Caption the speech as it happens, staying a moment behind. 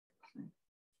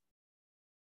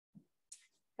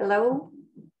Hello,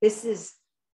 this is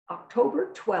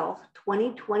October 12th,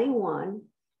 2021.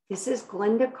 This is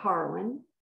Glenda Carlin,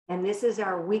 and this is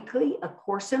our weekly A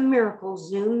Course in Miracles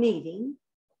Zoom meeting.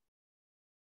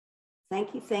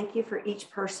 Thank you for each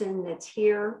person that's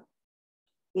here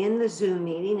in the Zoom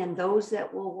meeting and those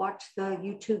that will watch the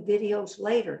YouTube videos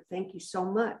later. Thank you so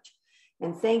much.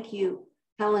 And thank you,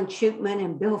 Helen Shootman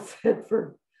and Bill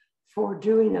Fedford, for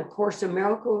doing A Course in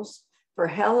Miracles, for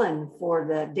Helen for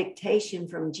the dictation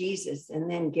from Jesus,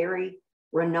 and then Gary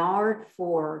Renard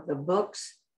for the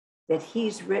books that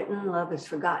he's written, Love Has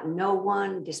Forgotten No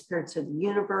One, Disappearance of the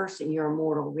Universe, and Your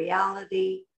Immortal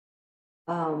Reality,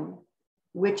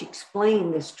 which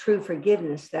explain this true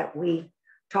forgiveness that we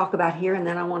talk about here. And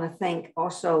then I want to thank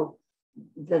also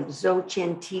the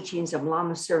Dzogchen teachings of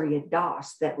Lama Surya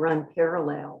Das that run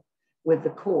parallel with the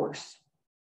Course.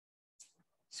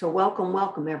 So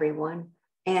welcome, everyone.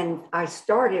 And I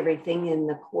start everything in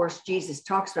the Course. Jesus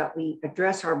talks about, we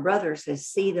address our brothers as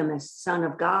see them as Son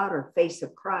of God or face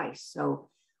of Christ. So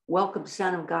welcome,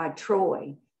 Son of God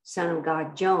Troy, Son of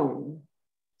God Joan,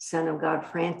 Son of God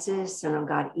Francis, Son of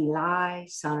God Eli,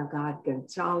 Son of God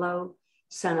Gonzalo,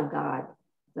 Son of God,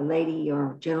 the lady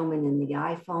or gentleman in the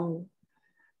iPhone,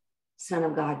 Son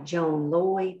of God Joan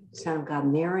Lloyd, Son of God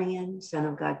Marion, Son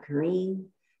of God Karine,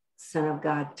 Son of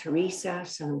God Teresa,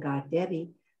 Son of God Debbie,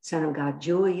 Son of God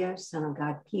Julia, Son of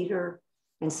God Peter,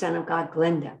 and Son of God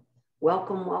Glenda.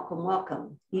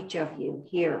 Welcome, each of you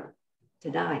here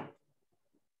tonight.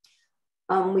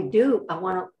 I want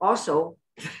to also,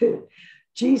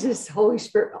 Jesus, Holy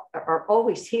Spirit are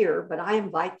always here, but I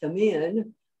invite them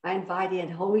in. I invite in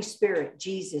Holy Spirit,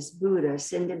 Jesus, Buddha,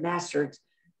 Ascended Masters,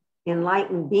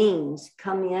 enlightened beings,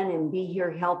 come in and be here,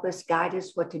 help us, guide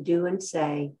us what to do and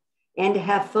say, and to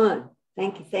have fun.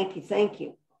 Thank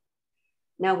you.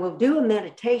 Now we'll do a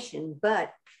meditation,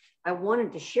 but I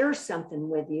wanted to share something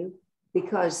with you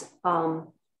because the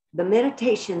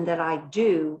meditation that I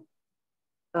do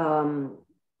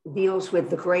deals with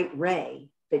the great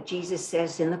ray that Jesus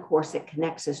says in the Course that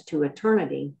connects us to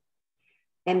eternity.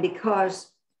 And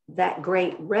because that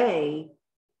great ray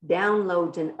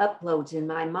downloads and uploads in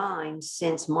my mind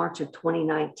since March of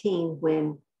 2019,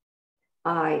 when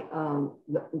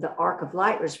the Arc of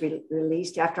Light was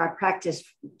released after I practiced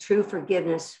true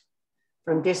forgiveness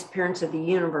from disappearance of the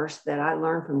universe that I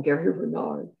learned from Gary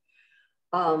Renard.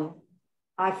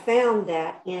 I found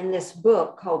that in this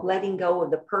book called Letting Go of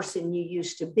the Person You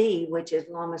Used to Be, which is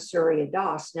Lama Surya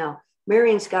Das. Now,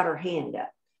 Marion's got her hand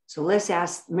up. So let's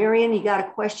ask, Marion, you got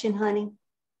a question, honey?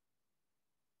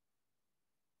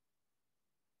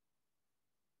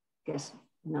 Guess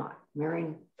not.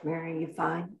 Marion, you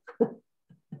fine?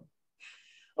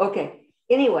 Okay,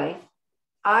 anyway,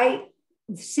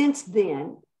 since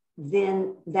then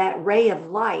that ray of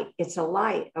light, it's a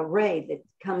ray that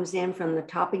comes in from the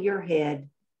top of your head,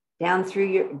 down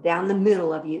the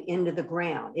middle of you into the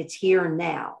ground. It's here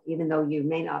now, even though you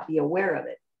may not be aware of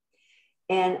it.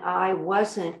 And I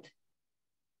wasn't,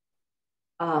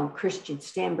 Christian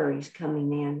Stanbury's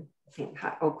coming in. I think,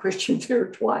 Christian's here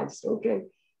twice, okay.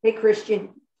 Hey, Christian.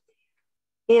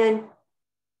 And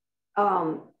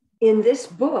in this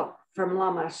book from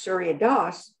Lama Surya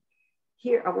Das,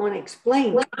 here I want to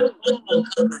explain.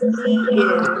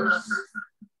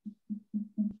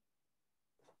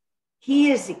 He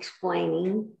is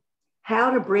explaining how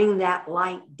to bring that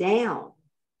light down.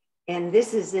 And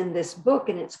this is in this book,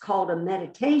 and it's called a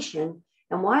meditation.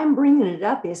 And why I'm bringing it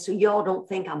up is so y'all don't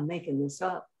think I'm making this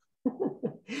up.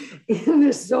 In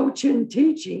this Dzogchen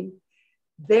teaching,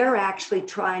 they're actually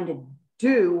trying to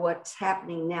do what's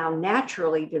happening now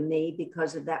naturally to me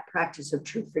because of that practice of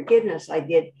true forgiveness I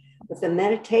did. But the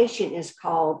meditation is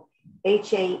called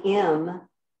HAMSO,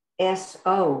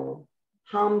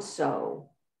 Hamso.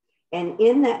 And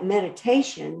in that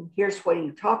meditation, here's what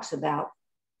he talks about.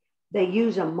 They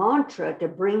use a mantra to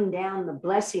bring down the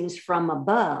blessings from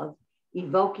above,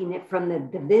 evoking it from the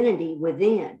divinity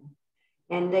within.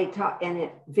 And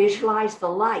it visualize the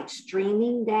light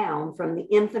streaming down from the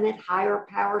infinite higher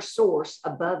power source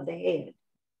above the head.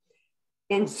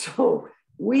 And so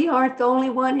we aren't the only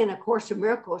one in A Course in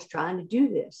Miracles trying to do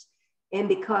this. And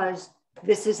because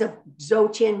this is a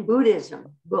Dzogchen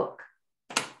Buddhism book,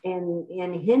 and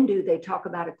in Hindu, they talk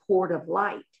about a cord of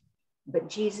light. But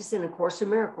Jesus in A Course in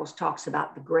Miracles talks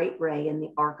about the great ray and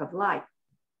the arc of light.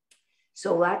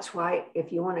 So that's why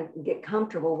if you want to get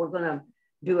comfortable, we're going to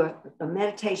do a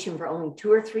meditation for only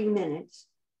 2 or 3 minutes,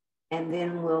 and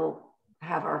then we'll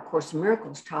have our Course in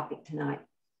Miracles topic tonight.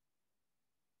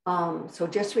 So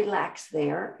just relax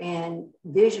there and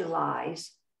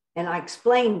visualize. And I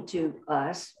explained to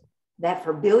us that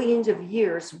for billions of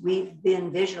years, we've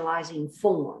been visualizing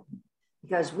form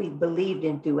because we believed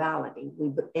in duality.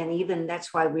 And even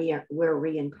that's why we're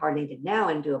reincarnated now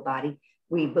into a body.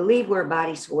 We believe we're a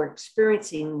body, so we're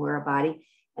experiencing we're a body.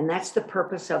 And that's the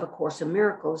purpose of A Course in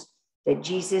Miracles, that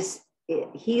Jesus,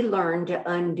 he learned to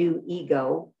undo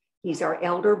ego. He's our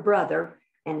elder brother.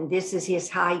 And this is his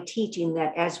high teaching,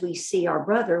 that as we see our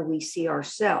brother, we see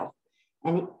ourselves.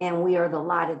 And we are the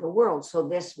light of the world. So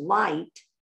this light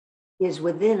is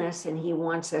within us, and he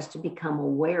wants us to become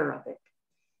aware of it.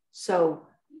 So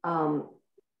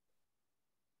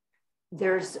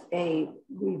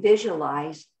we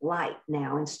visualize light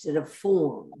now instead of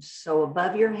forms. So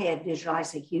above your head,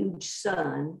 visualize a huge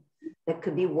sun that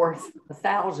could be worth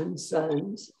 1,000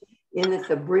 suns, in that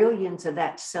the brilliance of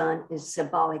that sun is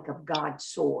symbolic of God's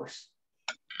source.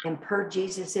 And per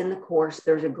Jesus in the Course,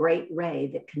 there's a great ray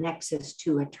that connects us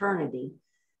to eternity.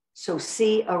 So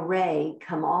see a ray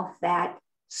come off that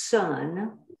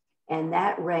sun, and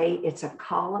that ray, it's a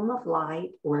column of light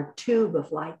or a tube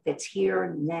of light that's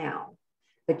here now,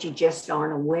 but you just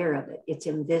aren't aware of it. It's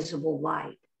invisible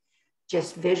light.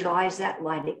 Just visualize that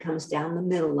light. It comes down the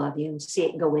middle of you and see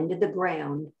it go into the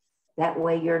ground. That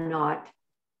way you're not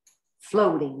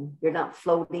floating. You're not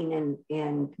floating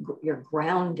and you're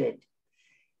grounded.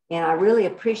 And I really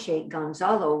appreciate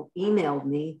Gonzalo emailed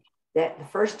me that the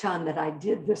first time that I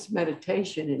did this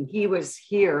meditation and he was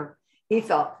here, he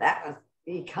thought that was,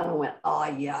 he kind of went, oh,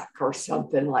 yuck, or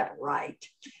something like, right.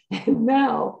 And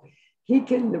now he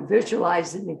can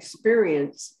visualize and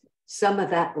experience some of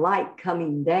that light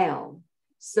coming down.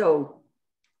 So,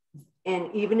 and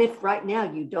even if right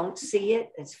now you don't see it,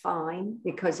 it's fine,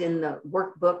 because in the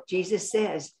workbook, Jesus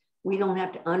says, we don't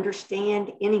have to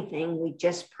understand anything. We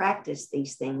just practice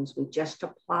these things. We just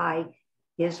apply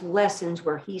his lessons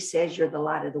where he says you're the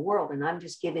light of the world. And I'm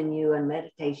just giving you a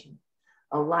meditation,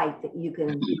 a light that you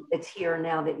can, it's here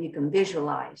now that you can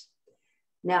visualize.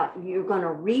 Now you're going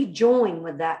to rejoin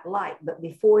with that light. But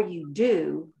before you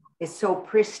do, it's so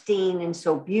pristine and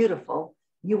so beautiful,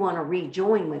 you want to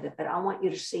rejoin with it. But I want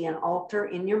you to see an altar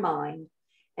in your mind.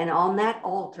 And on that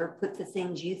altar, put the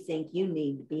things you think you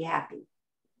need to be happy.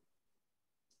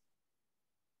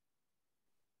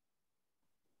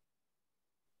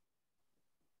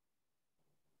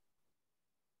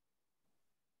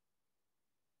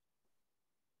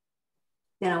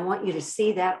 Then I want you to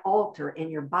see that altar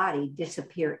in your body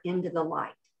disappear into the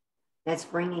light. That's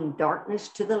bringing darkness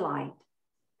to the light.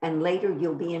 And later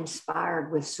you'll be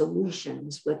inspired with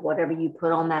solutions with whatever you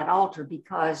put on that altar,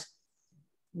 because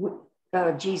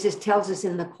Jesus tells us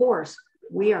in the Course,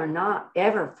 we are not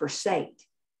ever forsaken.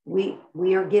 We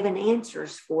are given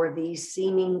answers for these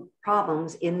seeming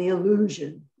problems in the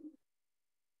illusion.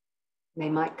 They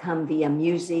might come via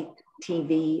music,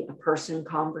 TV, a person,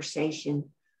 conversation,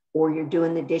 or you're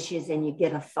doing the dishes and you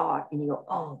get a thought and you go,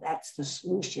 oh, that's the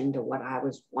solution to what I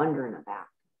was wondering about.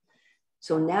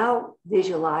 So now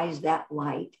visualize that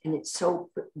light, and it's so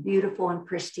beautiful and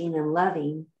pristine and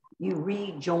loving, you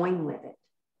rejoin with it.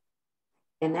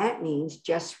 And that means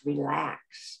just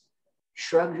relax,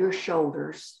 shrug your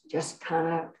shoulders, just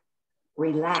kind of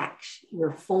relax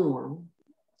your form,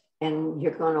 and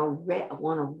you're going to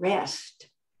want to rest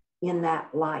in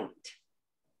that light.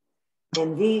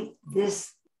 And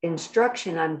this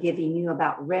instruction I'm giving you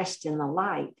about rest in the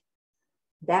light,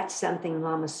 that's something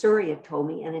Lama Surya told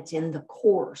me, and it's in the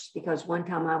Course, because one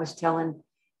time I was telling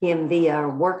him via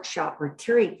workshop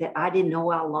retreat that I didn't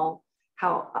know how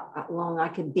long I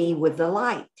could be with the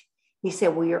light. He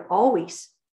said, well, you're always,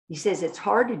 he says, it's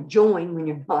hard to join when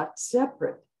you're not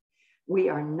separate. We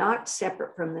are not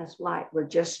separate from this light. We're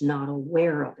just not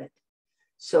aware of it.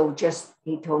 So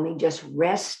he told me, just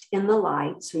rest in the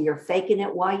light. So you're faking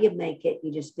it while you make it.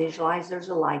 You just visualize there's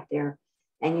a light there,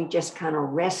 and you just kind of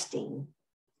resting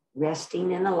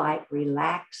in the light,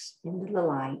 relax into the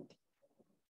light.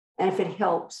 And if it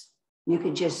helps, you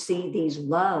could just see these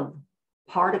love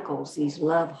particles, these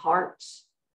love hearts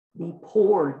be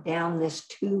poured down this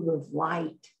tube of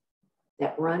light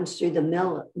that runs through the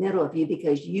middle of you,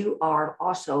 because you are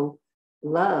also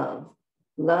love.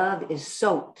 Love is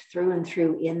soaked through and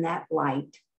through in that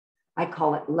light. I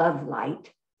call it love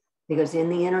light, because in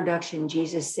the introduction,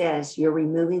 Jesus says you're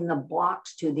removing the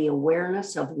blocks to the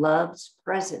awareness of love's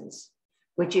presence,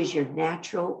 which is your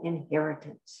natural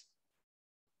inheritance.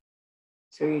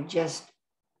 So you're just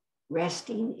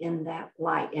resting in that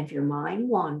light. And if your mind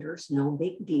wanders, no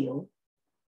big deal.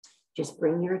 Just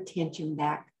bring your attention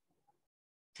back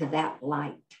to that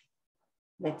light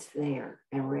that's there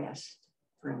and rest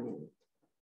for a minute.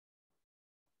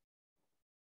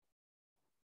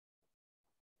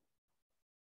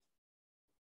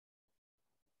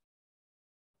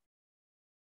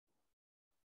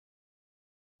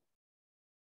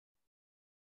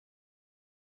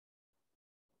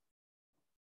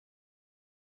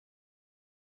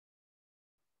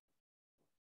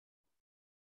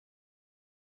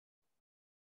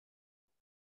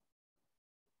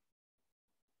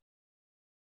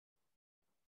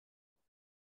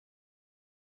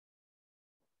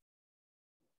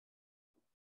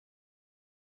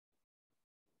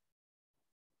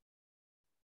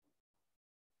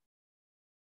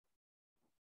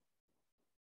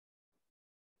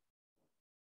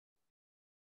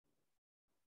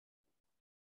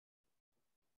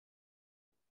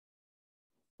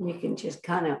 You can just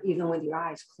kind of, even with your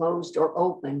eyes closed or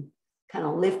open, kind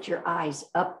of lift your eyes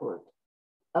upward.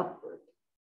 And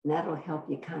that'll help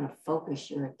you kind of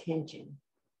focus your attention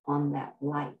on that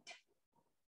light.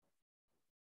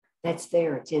 That's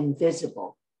there. It's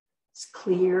invisible. It's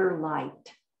clear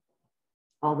light.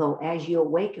 Although as you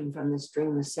awaken from this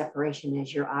dreamless separation,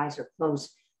 as your eyes are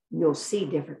closed, you'll see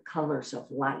different colors of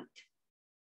light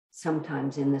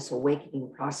sometimes in this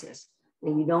awakening process.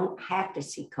 Now, you don't have to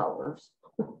see colors.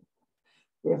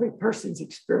 Every person's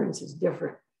experience is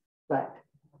different, but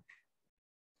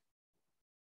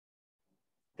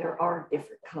there are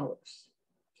different colors.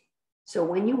 So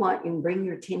when you want, you can bring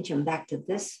your attention back to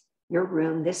this, your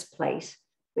room, this place,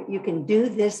 but you can do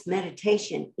this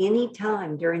meditation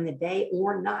anytime during the day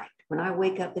or night. When I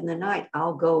wake up in the night,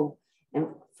 I'll go and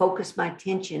focus my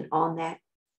attention on that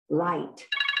light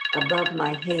above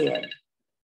my head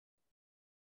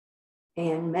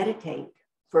and meditate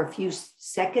for a few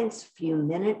seconds, few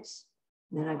minutes,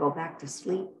 and then I go back to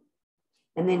sleep.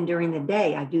 And then during the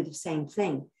day, I do the same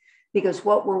thing, because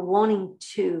what we're wanting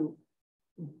to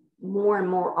more and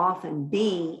more often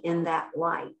be in that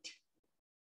light,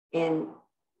 and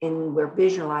we're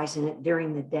visualizing it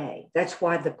during the day. That's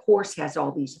why the Course has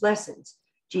all these lessons.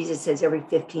 Jesus says every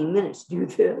 15 minutes, do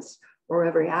this, or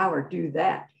every hour, do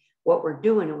that. What we're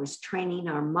doing is training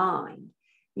our mind.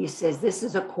 He says this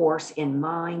is a course in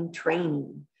mind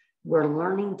training. We're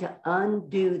learning to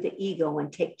undo the ego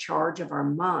and take charge of our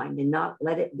mind and not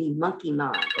let it be monkey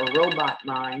mind or robot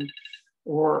mind,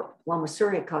 or Lama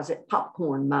Surya calls it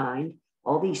popcorn mind.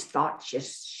 All these thoughts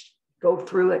just go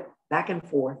through it back and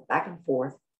forth.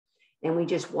 And we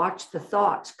just watch the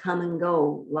thoughts come and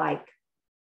go like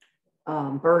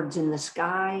birds in the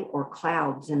sky or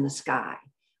clouds in the sky.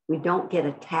 We don't get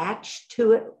attached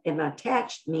to it. And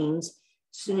attached means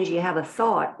as soon as you have a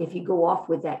thought, if you go off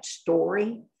with that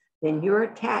story, then you're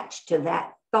attached to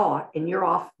that thought and you're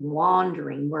off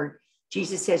wandering, where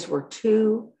Jesus says we're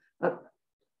too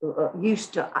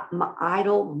used to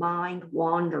idle mind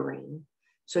wandering.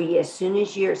 So as soon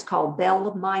as it's called bell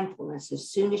of mindfulness, as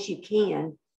soon as you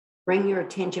can, bring your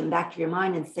attention back to your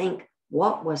mind and think,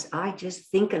 what was I just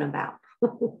thinking about?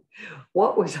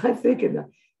 What was I thinking of?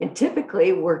 And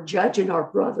typically we're judging our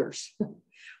brothers.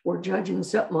 We're judging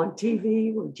something on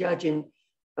TV. We're judging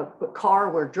a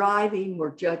car we're driving.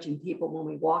 We're judging people when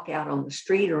we walk out on the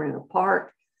street or in a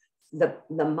park. The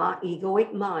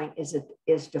egoic mind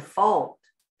is default.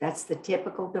 That's the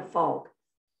typical default,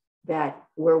 that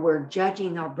where we're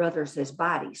judging our brothers as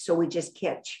bodies. So we just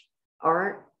catch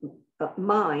our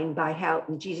mind by how,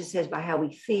 and Jesus says, by how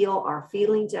we feel, our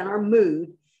feelings and our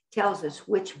mood tells us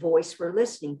which voice we're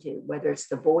listening to, whether it's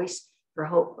the voice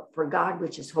for God,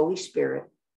 which is Holy Spirit,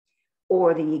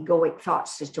 or the egoic thought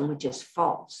system, which is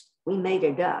false. We made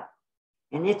it up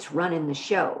and it's running the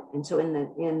show. And so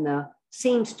in the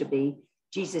seems to be,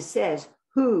 Jesus says,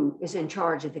 who is in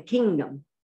charge of the kingdom?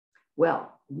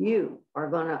 Well, you are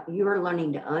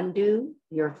learning to undo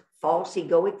your false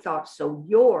egoic thoughts. So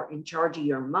you're in charge of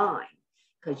your mind,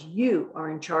 because you are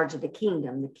in charge of the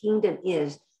kingdom. The kingdom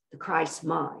is the Christ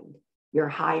mind, your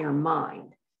higher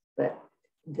mind. But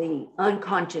the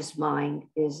unconscious mind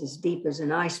is as deep as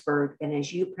an iceberg. And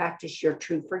as you practice your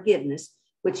true forgiveness,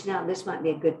 which now this might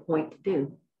be a good point to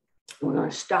do, we're going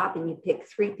to stop and you pick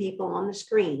 3 people on the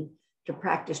screen to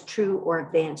practice true or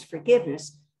advanced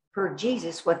forgiveness. Per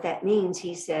Jesus, what that means,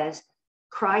 he says,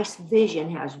 Christ's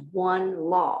vision has one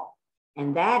law,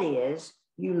 and that is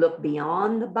you look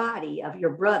beyond the body of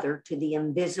your brother to the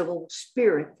invisible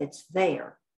spirit that's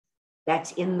there.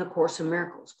 That's in the Course of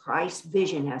Miracles. Christ's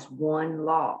vision has one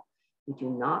law. You do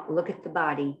not look at the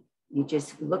body. You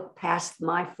just look past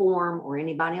my form or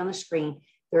anybody on the screen.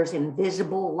 There's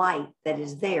invisible light that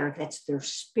is there. That's their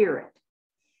spirit.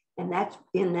 And that's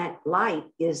in that light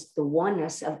is the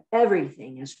oneness of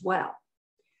everything as well.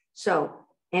 So,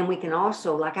 and we can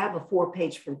also, like I have a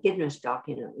 4-page forgiveness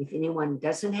document. If anyone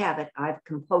doesn't have it, I've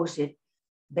composed it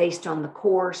based on the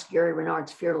Course, Gary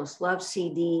Renard's Fearless Love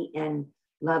CD, and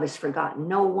Love Has Forgotten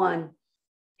No One.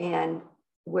 And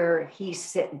where he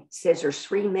says there's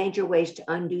 3 major ways to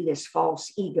undo this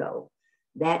false ego.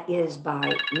 That is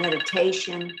by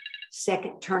meditation,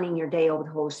 second, turning your day over to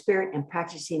the Holy Spirit and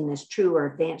practicing this true or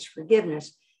advanced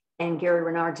forgiveness. And Gary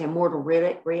Renard's Immortal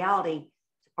Reality,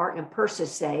 Art and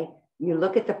Persis say, you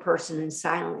look at the person and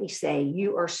silently say,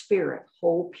 you are spirit,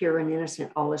 whole, pure, and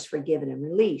innocent, all is forgiven and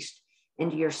released.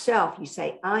 And to yourself, you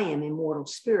say, I am immortal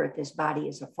spirit. This body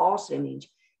is a false image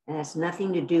and has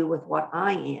nothing to do with what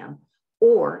I am.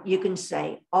 Or you can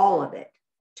say all of it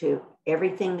to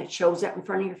everything that shows up in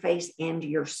front of your face and to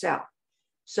yourself.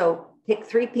 So pick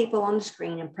 3 people on the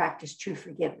screen and practice true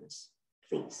forgiveness.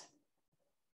 please.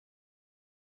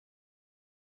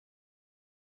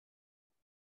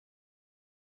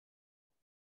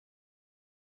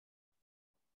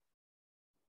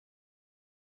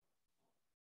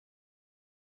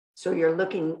 So you're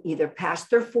looking either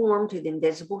past their form to the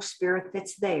invisible spirit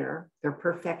that's there, their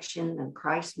perfection and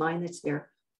Christ's mind that's there,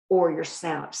 or you're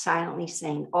silently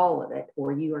saying all of it,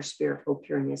 or you are spirit, hope,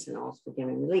 pureness, and all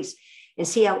forgiven and release. And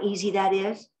see how easy that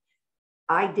is?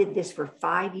 I did this for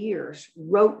 5 years,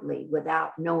 rotely,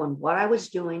 without knowing what I was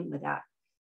doing,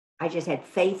 I just had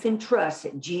faith and trust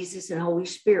that Jesus and Holy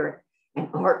Spirit and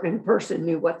Art in person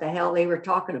knew what the hell they were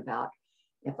talking about.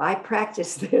 If I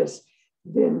practice this,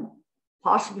 then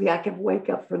possibly I could wake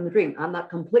up from the dream. I'm not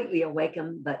completely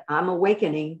awakened, but I'm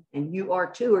awakening, and you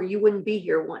are too, or you wouldn't be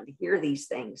here wanting to hear these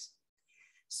things.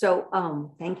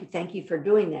 So thank you for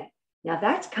doing that. Now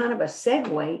that's kind of a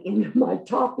segue into my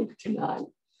topic tonight.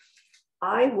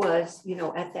 I was,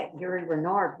 at that Gary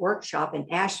Renard workshop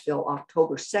in Asheville,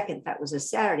 October 2nd. That was a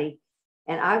Saturday.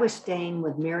 And I was staying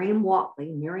with Miriam Watley.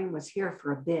 Miriam was here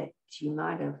for a bit. She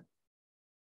might have,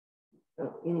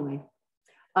 anyway.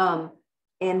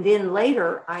 And then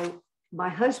later, my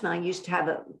husband, I used to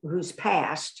have who's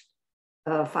passed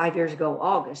 5 years ago,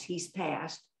 August, he's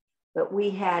passed. But we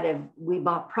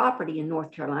bought property in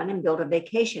North Carolina and built a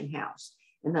vacation house.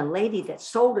 And the lady that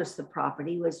sold us the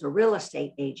property was a real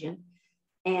estate agent.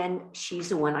 And she's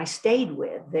the one I stayed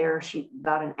with there. She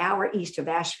about an hour east of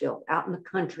Asheville, out in the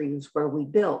country is where we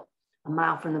built, a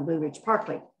mile from the Blue Ridge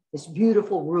Parkway, this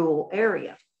beautiful rural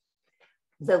area.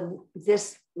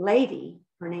 This lady,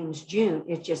 her name's June,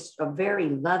 is just a very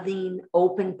loving,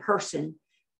 open person,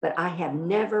 but I have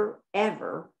never,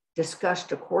 ever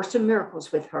discussed A Course in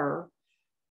Miracles with her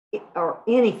or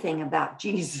anything about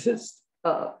Jesus,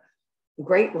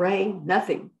 Great Ray,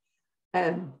 nothing.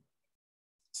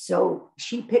 So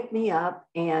she picked me up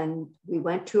and we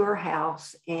went to her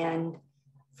house, and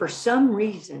for some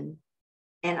reason,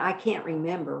 and I can't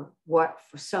remember what,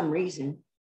 for some reason,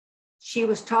 she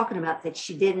was talking about that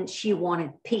she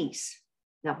wanted peace.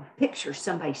 Now picture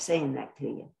somebody saying that to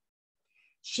you.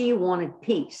 She wanted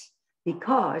peace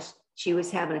because she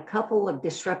was having a couple of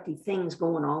disruptive things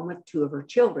going on with 2 of her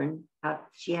children.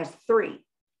 She has 3.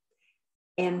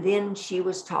 And then she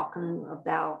was talking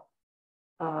about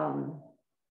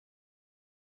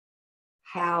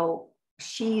how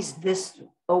she's this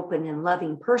open and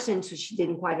loving person, so she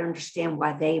didn't quite understand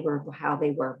why they were how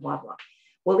they were, blah, blah.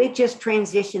 Well, it just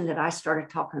transitioned that I started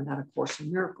talking about A Course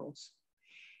in Miracles.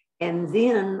 And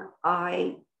then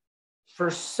I,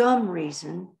 for some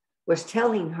reason, was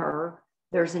telling her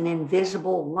there's an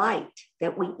invisible light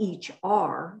that we each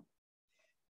are.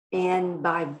 And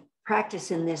by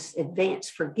practicing this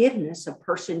advanced forgiveness, a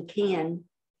person can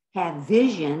have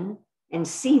vision and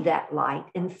see that light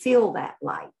and feel that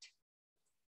light.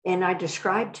 And I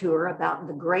described to her about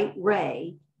the Great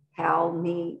Ray, how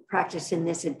me practicing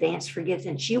this advanced forgiveness.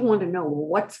 And she wanted to know, well,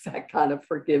 what's that kind of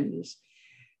forgiveness?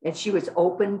 And she was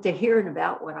open to hearing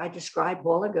about what I described a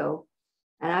while ago.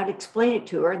 And I'd explain it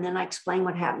to her. And then I explained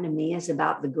what happened to me is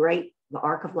about the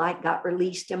arc of light got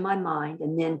released in my mind.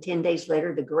 And then 10 days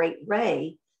later, the Great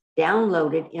Ray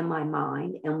downloaded in my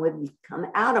mind and would come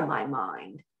out of my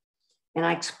mind. And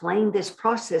I explained this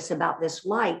process about this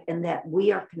light and that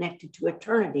we are connected to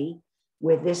eternity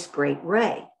with this Great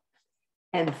Ray.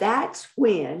 And that's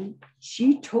when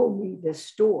she told me this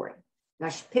story. Now,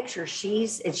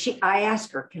 I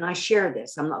asked her, can I share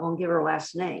this? I'm not going to give her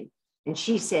last name. And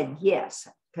she said, yes.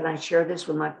 Can I share this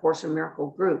with my Course in Miracle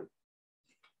group?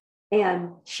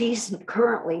 And she's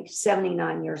currently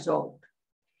 79 years old.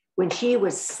 When she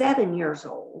was 7 years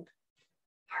old,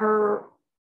 her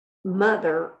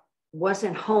mother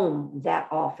wasn't home that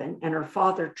often, and her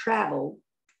father traveled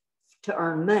to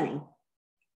earn money,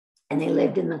 and they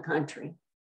lived in the country.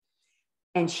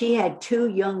 And she had 2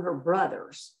 younger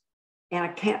brothers, and I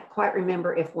can't quite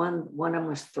remember if one of them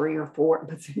was 3 or 4,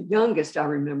 but the youngest I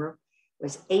remember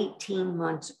was 18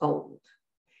 months old.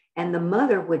 And the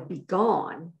mother would be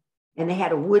gone, and they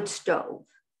had a wood stove.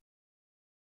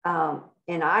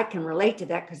 And I can relate to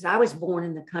that because I was born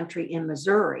in the country in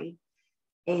Missouri,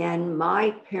 and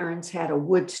my parents had a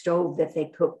wood stove that they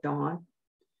cooked on,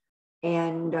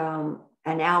 and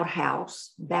an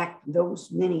outhouse back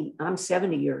I'm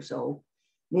 70 years old,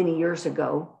 many years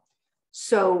ago.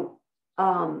 So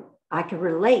I could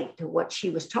relate to what she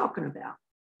was talking about.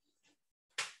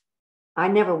 I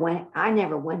never went out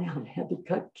and had to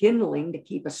cut kindling to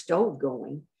keep a stove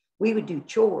going. We would do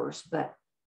chores, but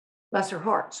bless her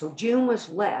heart. So June was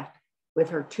left with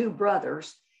her 2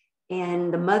 brothers,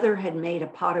 and the mother had made a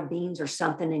pot of beans or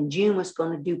something, and June was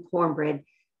going to do cornbread,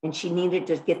 and she needed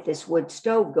to get this wood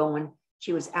stove going.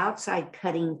 She was outside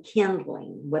cutting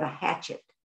kindling with a hatchet.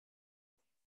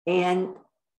 And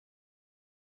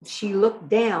she looked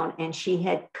down and she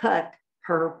had cut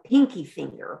her pinky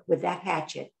finger with that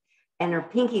hatchet. And her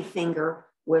pinky finger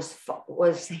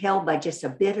was held by just a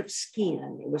bit of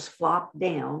skin. It was flopped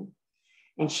down.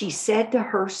 And she said to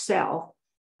herself,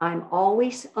 I'm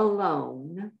always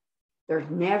alone. There's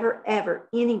never, ever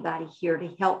anybody here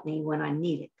to help me when I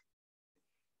need it.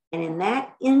 And in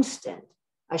that instant,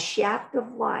 a shaft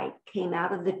of light came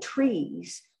out of the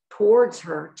trees towards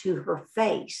her to her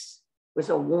face. It was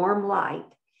a warm light.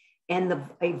 And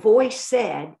a voice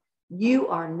said, you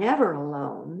are never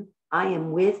alone. I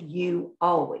am with you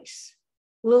always.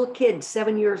 Little kid,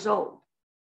 7 years old.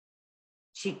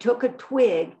 She took a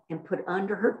twig and put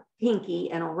under her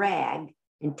pinky and a rag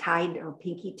and tied her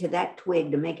pinky to that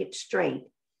twig to make it straight.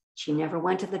 She never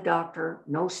went to the doctor,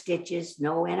 no stitches,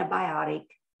 no antibiotic.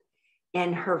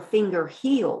 And her finger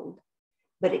healed,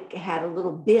 but it had a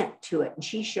little bent to it. And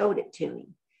she showed it to me.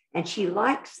 And she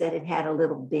likes that it had a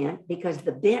little bent because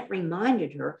the bent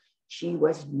reminded her she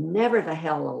was never the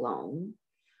hell alone.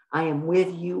 I am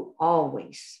with you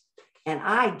always. And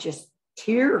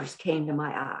tears came to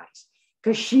my eyes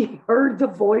because she heard the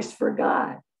voice for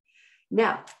God.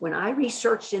 Now, when I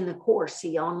researched in the course,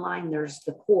 see online, there's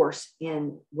the course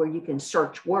in where you can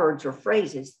search words or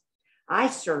phrases. I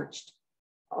searched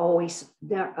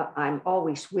I'm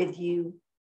always with you.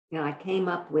 And I came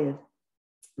up with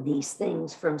these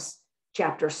things from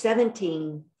chapter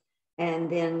 17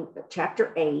 and then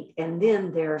chapter 8. And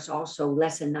then there's also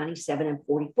lesson 97 and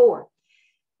 44.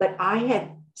 But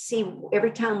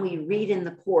every time we read in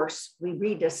the course, we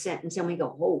read a sentence and we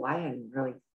go, oh, I hadn't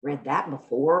really read that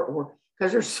before, or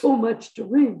because there's so much to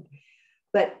read.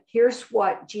 But here's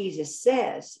what Jesus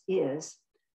says is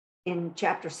in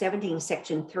chapter 17,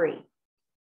 section 3.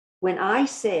 When I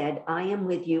said, I am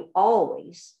with you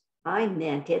always, I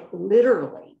meant it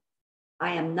literally.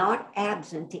 I am not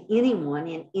absent to anyone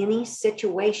in any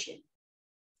situation.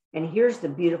 And here's the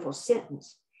beautiful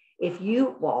sentence.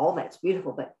 That's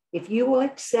beautiful, but if you will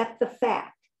accept the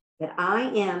fact that I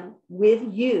am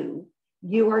with you,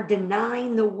 you are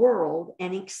denying the world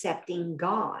and accepting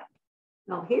God.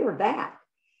 Now hear that.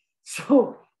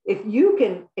 So if you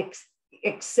can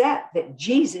accept that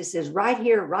Jesus is right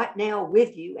here, right now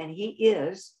with you, and he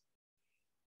is,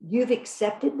 you've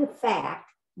accepted the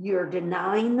fact you're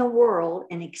denying the world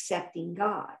and accepting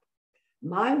God.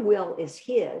 My will is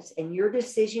his, and your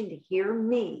decision to hear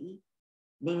me,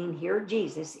 meaning hear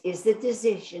Jesus, is the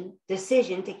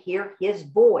decision to hear his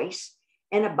voice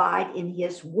and abide in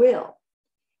his will.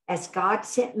 As God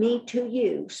sent me to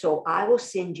you, so I will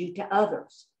send you to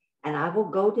others, and I will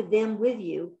go to them with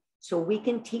you so we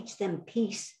can teach them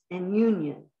peace and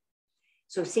union.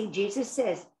 So see, Jesus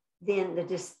says, then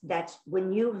that's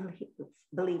when you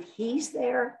believe he's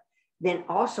there, then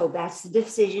also that's the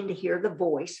decision to hear the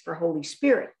voice for Holy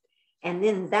Spirit. And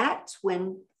then that's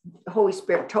when the Holy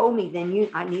Spirit told me, then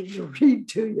I need to read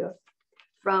to you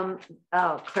from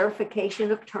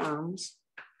clarification of terms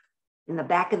in the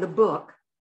back of the book,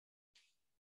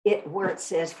 where it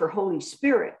says for Holy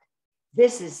Spirit,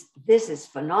 this is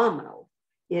phenomenal,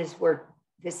 is where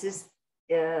this is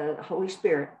Holy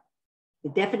Spirit, the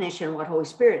definition of what Holy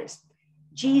Spirit is.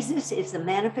 Jesus is the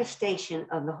manifestation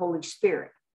of the Holy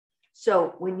Spirit.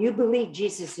 So when you believe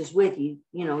Jesus is with you,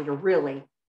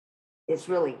 it's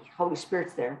really Holy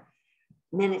Spirit's there.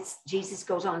 And then Jesus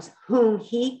goes on, whom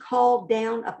he called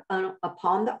down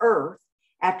upon the earth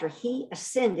after he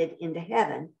ascended into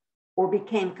heaven or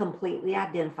became completely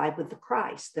identified with the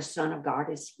Christ, the Son of God,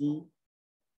 as he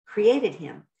created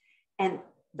him. And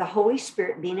the Holy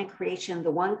Spirit being a creation of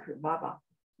the one, blah, blah.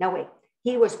 Now wait,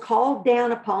 he was called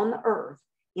down upon the earth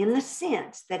in the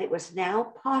sense that it was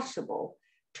now possible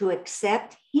to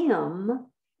accept him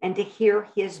and to hear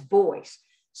his voice.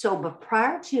 So, but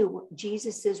prior to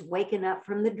Jesus's waking up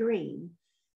from the dream,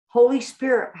 Holy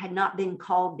Spirit had not been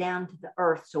called down to the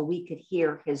earth so we could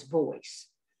hear his voice.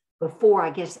 Before, I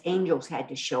guess angels had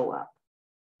to show up.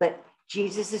 But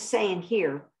Jesus is saying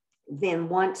here, then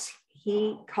once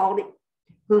he called it,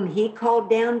 whom he called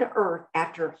down to earth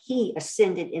after he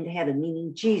ascended into heaven,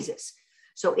 meaning Jesus.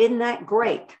 So isn't that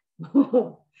great?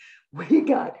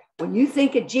 When you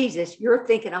think of Jesus, you're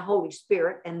thinking of Holy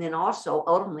Spirit, and then also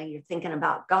ultimately you're thinking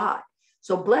about God.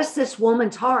 So bless this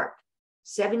woman's heart.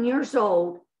 7 years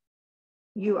old,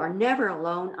 you are never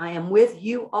alone. I am with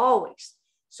you always.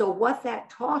 So what that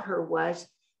taught her was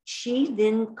she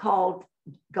then called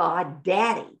God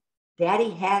Daddy. Daddy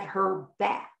had her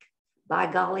back,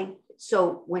 by golly.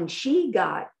 So when she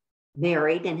got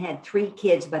married and had 3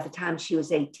 kids by the time she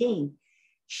was 18,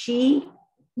 she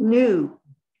knew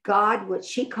God, what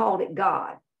she called it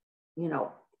God, you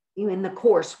know, in the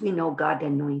course, we know God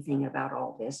doesn't know anything about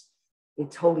all this.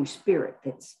 It's Holy Spirit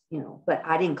that's, you know, but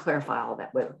I didn't clarify all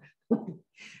that with her.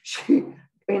 She,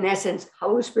 in essence,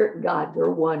 Holy Spirit and God, they're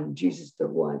one, Jesus, they're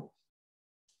one.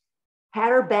 Had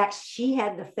her back, she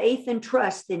had the faith and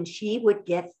trust, then she would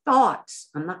get thoughts.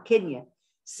 I'm not kidding you.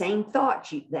 Same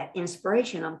thoughts, that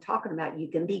inspiration I'm talking about. You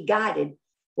can be guided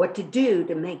what to do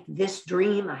to make this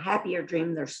dream a happier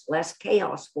dream. There's less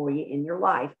chaos for you in your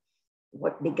life.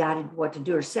 What be guided, what to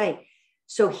do or say.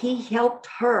 So he helped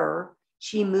her.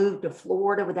 She moved to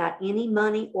Florida without any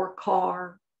money or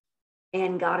car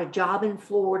and got a job in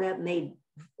Florida, made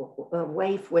a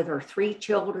wife with her 3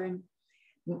 children,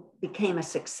 became a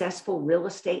successful real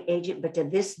estate agent. But to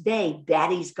this day,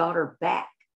 daddy's got her back.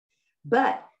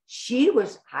 But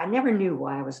I never knew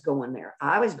why I was going there.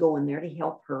 I was going there to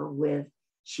help her with,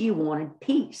 she wanted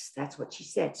peace. That's what she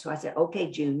said. So I said,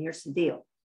 okay, June, here's the deal.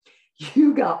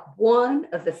 You got one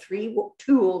of the 3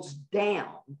 tools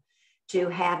down to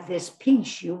have this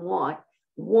peace you want.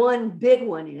 One big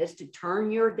one is to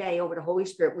turn your day over to Holy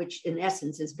Spirit, which in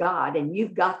essence is God, and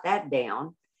you've got that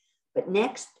down. But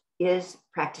next is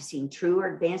practicing true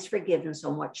or advanced forgiveness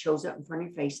on what shows up in front of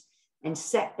your face. And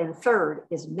third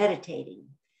is meditating.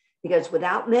 Because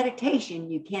without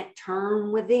meditation, you can't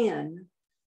turn within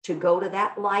to go to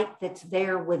that light that's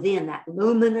there within, that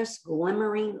luminous,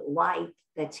 glimmering light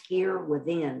that's here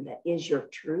within, that is your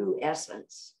true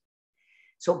essence.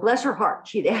 So bless her heart,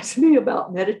 she'd asked me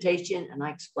about meditation and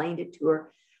I explained it to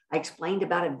her. I explained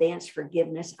about advanced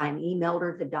forgiveness. I emailed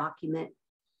her the document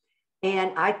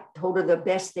and I told her the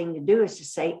best thing to do is to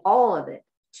say all of it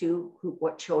to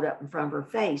what showed up in front of her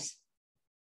face.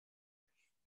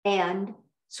 And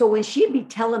so when she'd be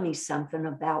telling me something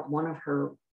about one of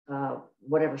her,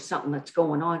 whatever, something that's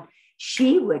going on,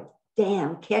 she would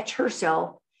catch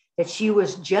herself that she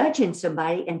was judging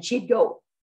somebody and she'd go,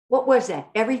 what was that?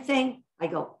 Everything? I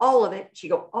go, all of it. She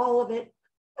go, all of it.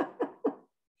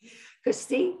 Because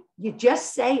see, you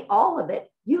just say all of it.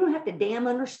 You don't have to damn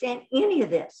understand any of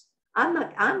this.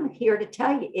 I'm here to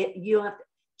tell you it. You don't have to,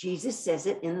 Jesus says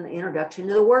it in the introduction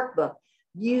to the workbook.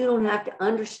 You don't have to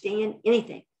understand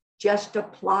anything. Just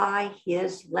apply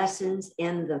his lessons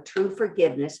in the true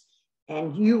forgiveness,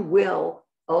 and you will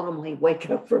ultimately wake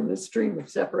up from the stream of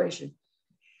separation.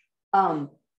 Now,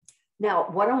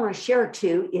 what I want to share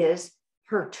too is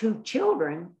her 2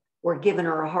 children were giving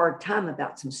her a hard time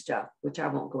about some stuff, which I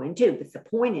won't go into. But the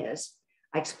point is,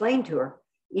 I explained to her,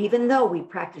 even though we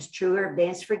practice true or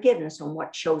advanced forgiveness on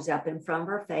what shows up in front of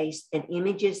our face and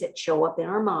images that show up in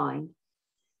our mind,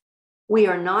 we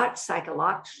are not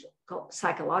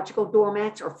psychological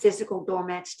doormats or physical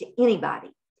doormats to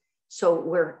anybody.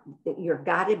 So you're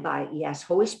guided by, yes,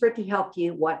 Holy Spirit to help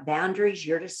you, what boundaries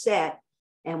you're to set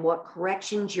and what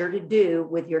corrections you're to do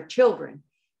with your children.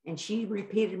 And she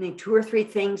repeated me 2 or 3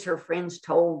 things her friends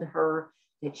told her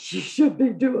that she should be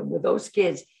doing with those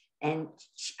kids. And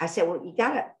I said, well, you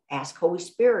got to ask Holy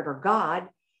Spirit or God,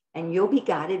 and you'll be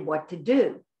guided what to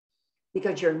do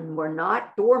because we're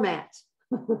not doormats.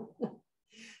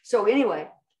 So anyway,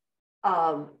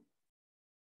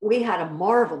 we had a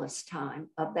marvelous time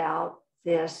about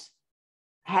this,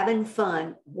 having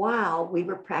fun while we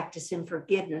were practicing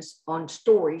forgiveness on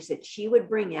stories that she would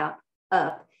bring up.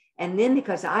 And then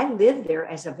because I lived there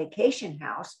as a vacation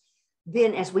house,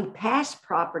 then as we passed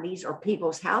properties or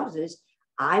people's houses,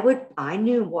 I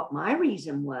knew what my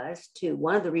reason was to,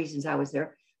 one of the reasons I was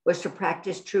there was to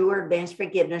practice true or advanced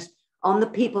forgiveness on the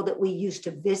people that we used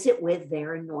to visit with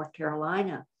there in North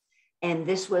Carolina. And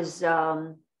this was,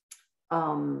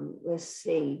 let's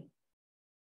see,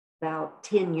 about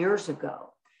 10 years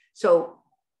ago. So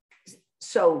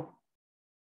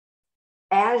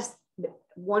as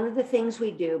one of the things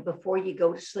we do before you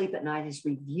go to sleep at night is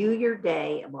review your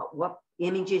day about what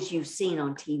images you've seen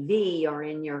on TV or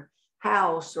in your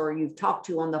house, or you've talked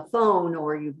to on the phone,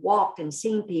 or you've walked and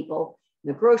seen people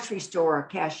in the grocery store or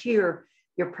cashier.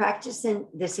 You're practicing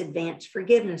this advanced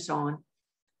forgiveness on.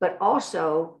 But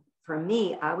also for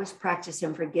me, I was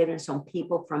practicing forgiveness on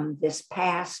people from this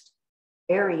past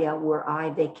area where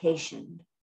I vacationed.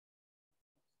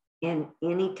 And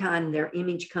anytime their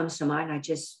image comes to mind,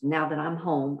 now that I'm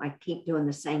home, I keep doing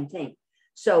the same thing.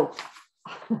 So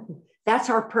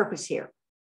that's our purpose here.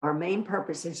 Our main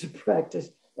purpose is to practice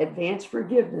advanced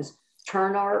forgiveness,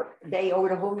 turn our day over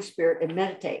to Holy Spirit and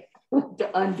meditate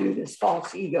to undo this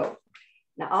false ego.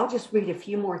 Now, I'll just read a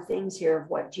few more things here of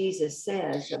what Jesus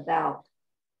says about,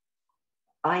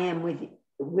 I am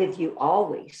with you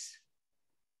always.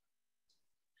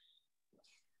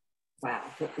 Wow,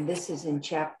 this is in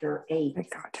chapter 8.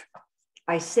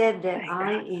 I said that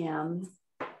I am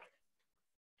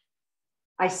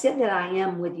I said that I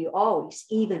am with you always,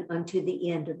 even unto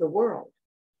the end of the world.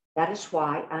 That is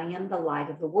why I am the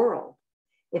light of the world.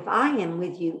 If I am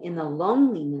with you in the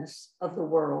loneliness of the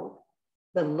world,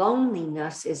 the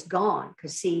loneliness is gone.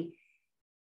 Because see,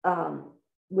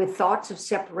 with thoughts of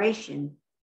separation,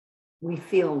 we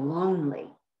feel lonely.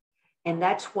 And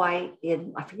that's why,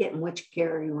 I forget in which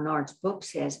Gary Renard's book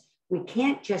says, we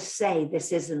can't just say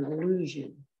this is an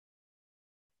illusion.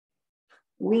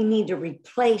 We need to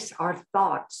replace our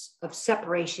thoughts of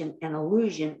separation and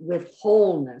illusion with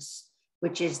wholeness,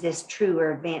 which is this true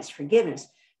or advanced forgiveness.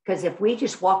 Because if we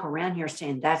just walk around here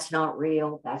saying, that's not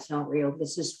real,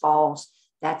 this is false,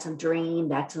 that's a dream,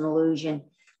 that's an illusion,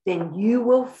 then you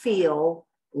will feel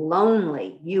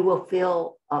lonely. You will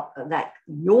feel that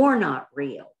you're not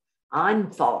real.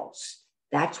 I'm false.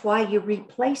 That's why you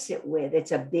replace it with,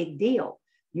 it's a big deal.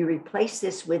 You replace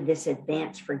this with this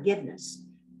advanced forgiveness.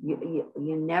 You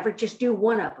never just do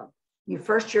one of them.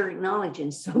 You're acknowledging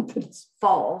something's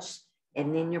false,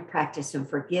 and then you're practicing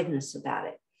forgiveness about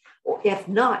it. Or if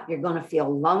not, you're going to feel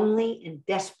lonely and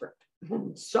desperate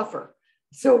and suffer.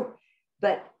 So,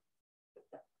 but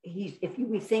if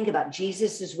we think about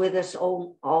Jesus is with us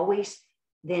always,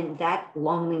 then that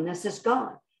loneliness is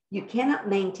gone. You cannot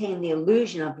maintain the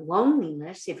illusion of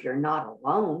loneliness if you're not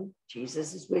alone.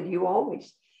 Jesus is with you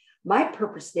always. My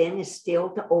purpose then is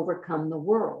still to overcome the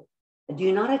world. I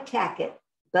do not attack it,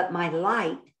 but my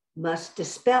light must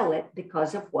dispel it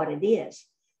because of what it is.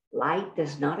 Light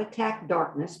does not attack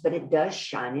darkness, but it does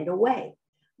shine it away.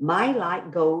 My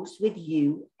light goes with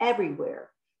you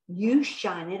everywhere. You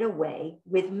shine it away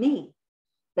with me.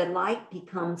 The light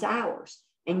becomes ours,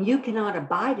 and you cannot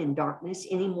abide in darkness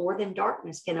any more than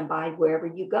darkness can abide wherever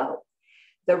you go.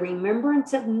 The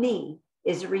remembrance of me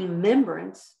is the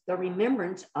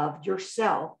remembrance of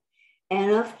yourself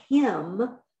and of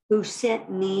him who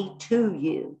sent me to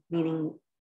you, meaning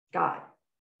God.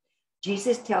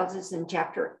 Jesus tells us in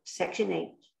chapter 8,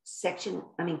 section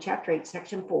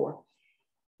 4,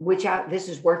 this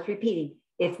is worth repeating.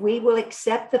 If we will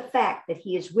accept the fact that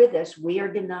he is with us, we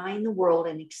are denying the world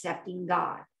and accepting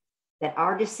God. That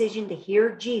our decision to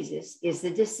hear Jesus is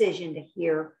the decision to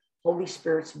hear Holy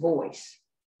Spirit's voice.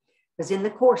 Because in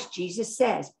the Course, Jesus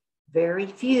says, very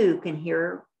few can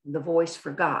hear the voice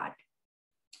for God.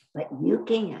 But you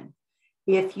can,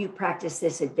 if you practice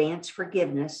this advanced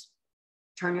forgiveness,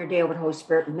 turn your day over to Holy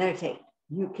Spirit and meditate.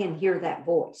 You can hear that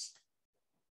voice.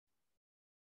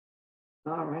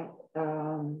 All right.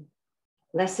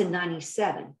 Lesson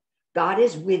 97. God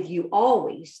is with you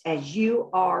always as you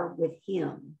are with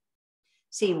him.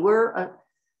 See, the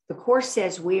Course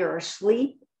says we are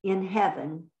asleep in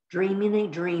heaven, dreaming a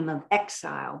dream of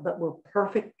exile, but we're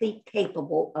perfectly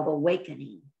capable of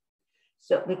awakening.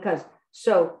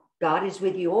 So God is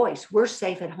with you always. We're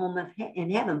safe at home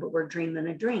in heaven, but we're dreaming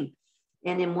a dream.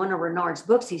 And in one of Renard's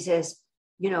books, he says,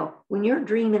 when you're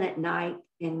dreaming at night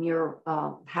and you're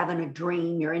having a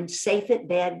dream, you're safe in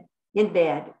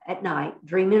bed at night,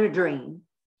 dreaming a dream.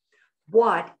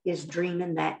 What is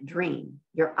dreaming that dream?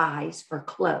 Your eyes are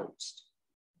closed.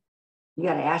 You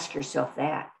got to ask yourself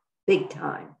that big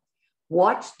time.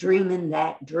 What's dreaming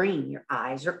that dream? Your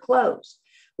eyes are closed.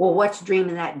 Well, what's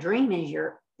dreaming that dream is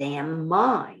your damn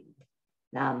mind.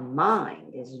 The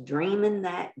mind is dreaming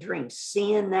that dream,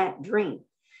 seeing that dream.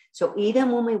 So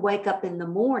even when we wake up in the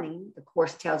morning, the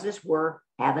Course tells us we're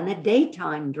having a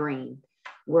daytime dream.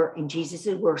 And Jesus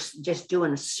says we're just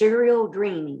doing a serial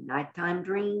dreaming, nighttime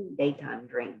dream, daytime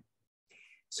dream.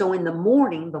 So in the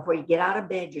morning, before you get out of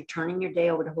bed, you're turning your day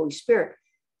over to Holy Spirit,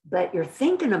 but you're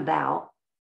thinking about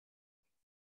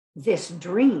this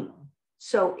dream.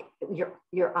 So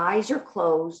your eyes are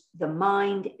closed. The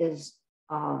mind is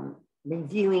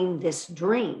reviewing this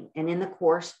dream. And in the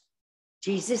Course,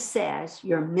 Jesus says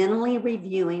you're mentally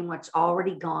reviewing what's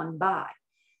already gone by.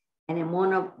 And in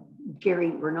one of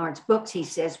Gary Renard's books, he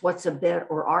says, what's a better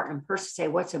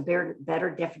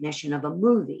definition of a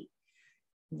movie?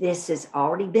 This has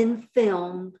already been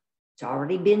filmed, it's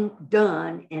already been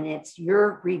done, and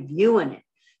you're reviewing it.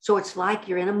 So it's like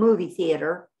you're in a movie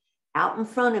theater. Out in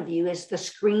front of you is the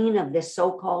screen of this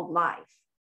so-called life.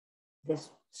 This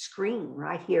screen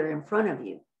right here in front of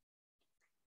you.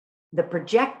 The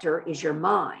projector is your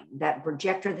mind. That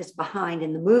projector that's behind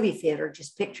in the movie theater,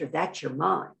 just picture that's your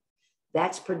mind.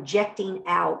 That's projecting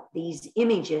out these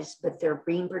images, but they're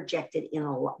being projected in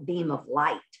a beam of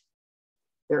light.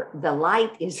 The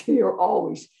light is here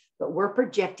always, but we're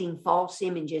projecting false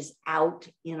images out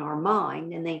in our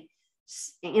mind,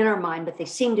 but they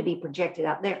seem to be projected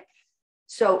out there.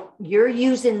 So you're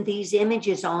using these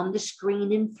images on the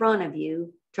screen in front of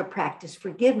you to practice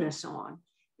forgiveness on.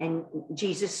 And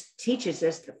Jesus teaches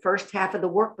us the first half of the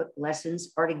workbook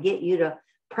lessons are to get you to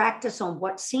practice on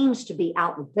what seems to be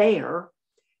out there.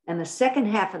 And the second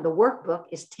half of the workbook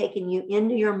is taking you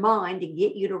into your mind to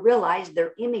get you to realize there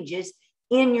are images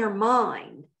in your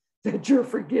mind that you're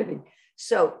forgiving.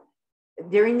 So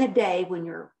during the day, when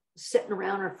you're sitting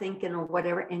around or thinking or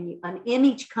whatever, and an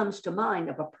image comes to mind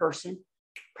of a person,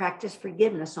 practice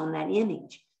forgiveness on that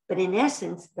image. But in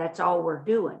essence, that's all we're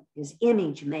doing is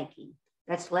image making.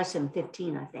 That's lesson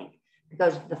 15, I think,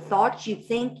 because the thoughts you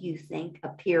think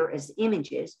appear as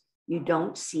images. You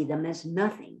don't see them as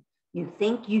nothing. You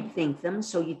think them,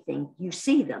 so you think you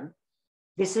see them.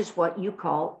 This is what you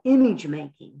call image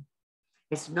making.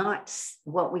 It's not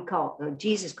what we call,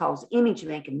 Jesus calls image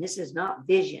making. This is not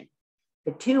vision.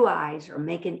 The two eyes are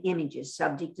making images,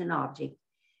 subject and object.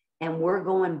 And we're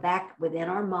going back within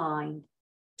our mind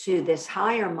to this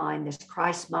higher mind, this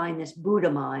Christ mind, this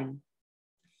Buddha mind,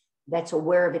 that's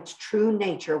aware of its true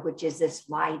nature, which is this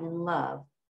light and love.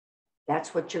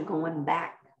 That's what you're going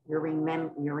back. You're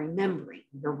remembering,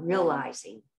 you're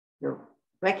realizing, you're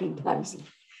recognizing.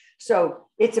 So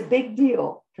it's a big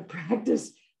deal to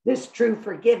practice this true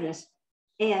forgiveness.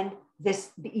 And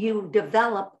this, you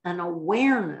develop an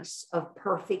awareness of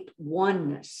perfect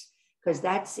oneness, because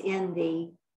that's in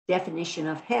the definition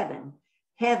of heaven.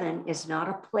 Heaven is not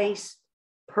a place,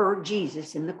 per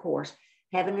Jesus in the Course.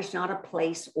 Heaven is not a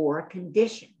place or a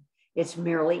condition. It's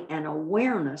merely an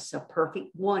awareness of perfect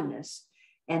oneness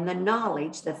and the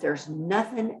knowledge that there's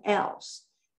nothing else,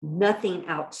 nothing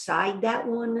outside that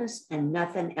oneness and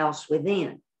nothing else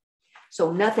within.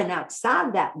 So nothing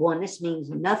outside that oneness means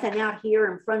nothing out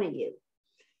here in front of you.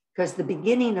 Because the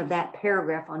beginning of that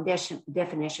paragraph on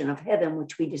definition of heaven,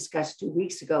 which we discussed 2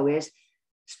 weeks ago,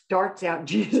 starts out,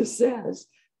 Jesus says,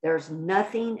 there's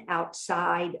nothing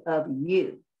outside of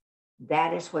you.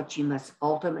 That is what you must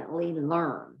ultimately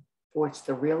learn, for it's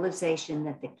the realization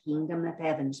that the kingdom of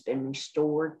heaven has been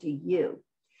restored to you.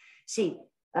 See,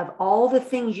 of all the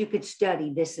things you could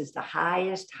study, this is the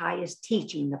highest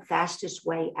teaching, the fastest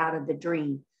way out of the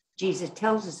dream. Jesus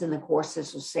tells us in the Course,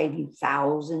 this will save you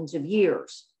thousands of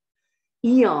years,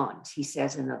 eons, he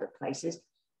says in other places.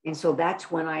 And so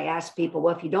that's when I ask people,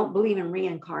 well, if you don't believe in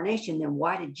reincarnation, then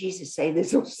why did Jesus say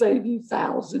this will save you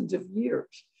thousands of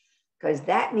years? Because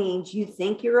that means you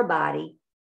think you're a body,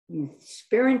 you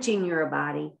experiencing you're a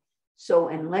body. So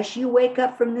unless you wake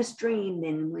up from this dream,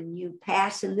 then when you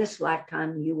pass in this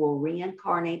lifetime, you will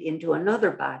reincarnate into another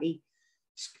body.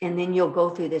 And then you'll go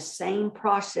through this same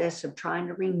process of trying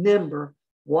to remember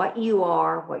what you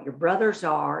are, what your brothers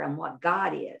are, and what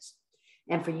God is.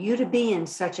 And for you to be in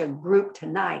such a group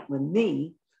tonight with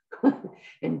me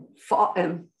and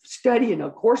studying A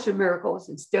Course in Miracles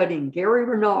and studying Gary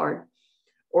Renard,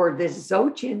 or this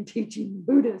Dzogchen teaching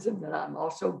Buddhism that I'm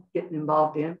also getting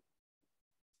involved in,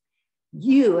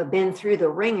 you have been through the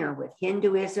ringer with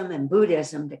Hinduism and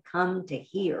Buddhism to come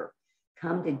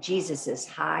to Jesus's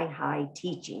high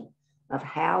teaching of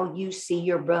how you see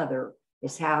your brother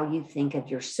is how you think of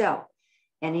yourself.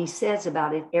 And he says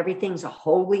about it, everything's a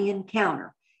holy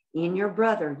encounter. In your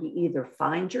brother, you either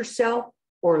find yourself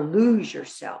or lose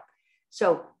yourself.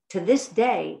 So to this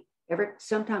day,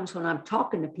 sometimes when I'm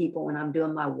talking to people, when I'm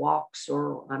doing my walks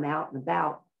or I'm out and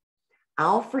about,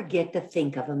 I'll forget to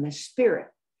think of them as spirit.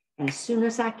 And as soon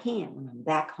as I can, when I'm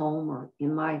back home or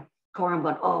in my car, I'm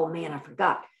going, oh man, I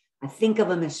forgot. I think of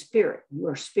them as spirit. You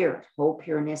are spirit, whole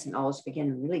pureness and always begin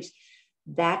and release.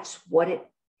 That's what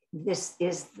this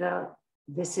is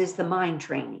the mind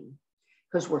training,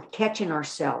 because we're catching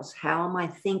ourselves. How am I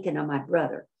thinking of my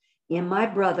brother? In my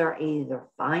brother, I either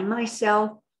find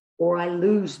myself or I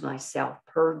lose myself,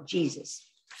 per Jesus.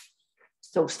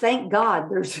 So thank God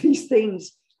there's these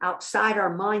things outside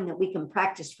our mind that we can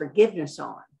practice forgiveness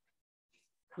on.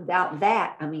 Without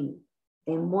that, I mean,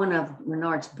 in one of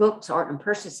Renard's books, Art and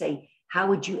Purpose, say, how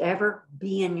would you ever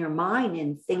be in your mind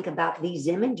and think about these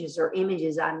images or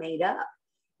images I made up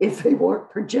if they weren't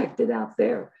projected out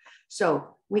there?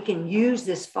 So we can use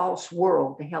this false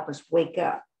world to help us wake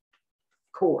up.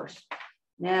 Of course.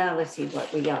 Now let's see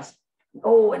what we got.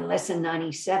 Oh, and lesson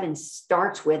 97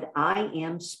 starts with, I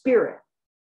am spirit.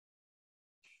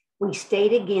 We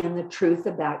state again the truth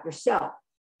about yourself,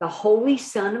 the Holy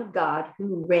Son of God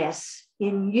who rests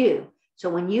in you. So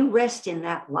when you rest in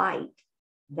that light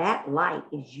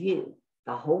is you,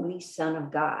 the Holy Son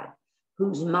of God,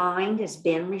 whose mind has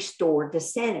been restored to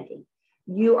sanity.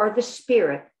 You are the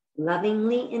spirit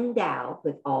lovingly endowed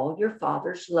with all your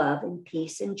Father's love and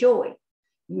peace and joy.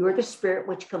 You are the spirit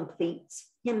which completes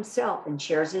himself and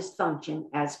shares his function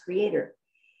as creator.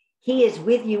 He is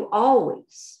with you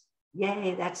always.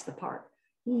 Yay, that's the part.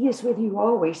 He is with you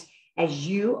always as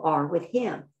you are with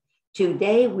him.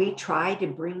 Today, we try to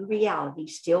bring reality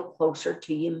still closer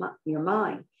to your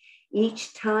mind.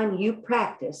 Each time you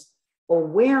practice,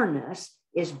 awareness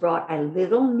is brought a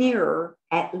little nearer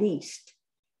at least.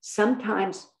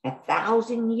 Sometimes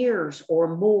 1,000 years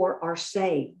or more are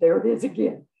saved. There it is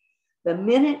again. The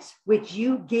minutes which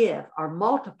you give are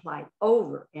multiplied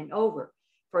over and over.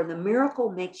 For the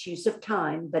miracle makes use of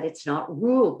time, but it's not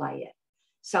ruled by it.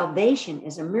 Salvation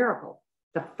is a miracle,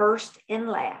 the first and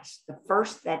last. The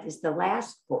first that is the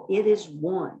last, for it is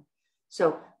one.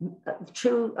 So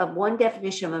one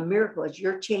definition of a miracle is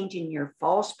you're changing your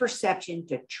false perception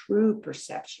to true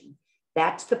perception.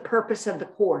 That's the purpose of the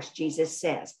course, Jesus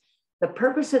says. The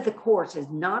purpose of the course is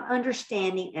not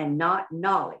understanding and not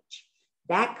knowledge.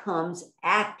 That comes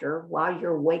after, while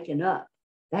you're waking up.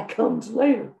 That comes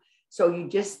later. So you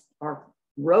just are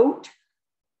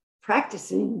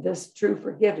practicing this true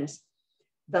forgiveness.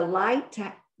 The light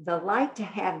to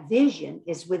have vision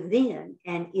is within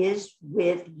and is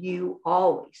with you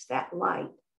always, that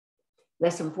light.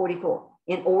 Lesson 44.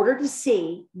 In order to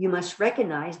see, you must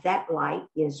recognize that light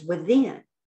is within,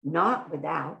 not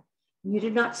without. You do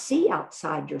not see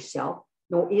outside yourself,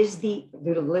 nor is the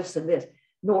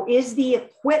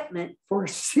equipment for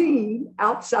seeing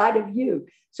outside of you.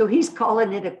 So he's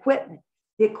calling it equipment.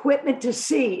 The equipment to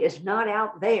see is not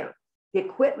out there. The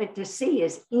equipment to see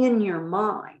is in your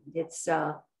mind. It's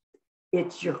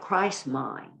your Christ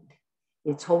mind.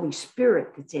 It's Holy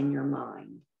Spirit that's in your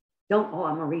mind. I'm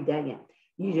going to read that again.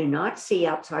 You do not see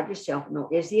outside yourself,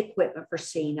 nor is the equipment for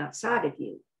seeing outside of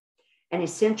you. An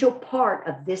essential part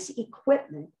of this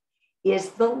equipment is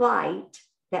the light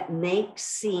that makes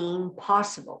seeing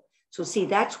possible. So see,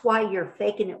 that's why you're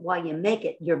faking it while you make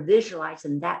it. You're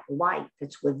visualizing that light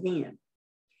that's within.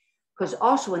 Because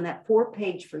also in that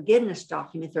 4-page forgiveness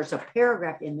document, there's a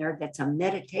paragraph in there that's a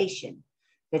meditation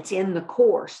that's in the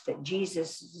course, that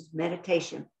Jesus'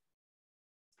 meditation.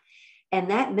 And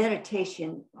that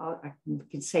meditation, I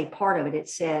can say part of it, it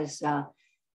says,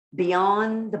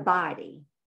 beyond the body.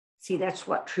 See, that's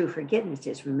what true forgiveness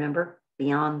is, remember?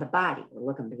 Beyond the body. We're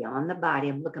looking beyond the body.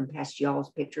 I'm looking past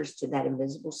y'all's pictures to that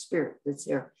invisible spirit that's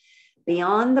there.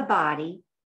 Beyond the body,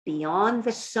 beyond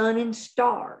the sun and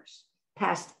stars,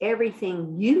 past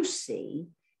everything you see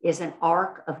is an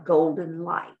arc of golden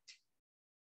light.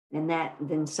 And that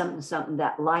then something,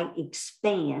 that light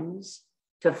expands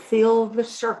to fill the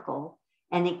circle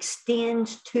and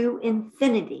extends to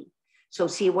infinity. So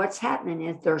see, what's happening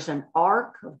is there's an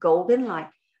arc of golden light.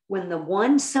 When the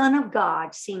one Son of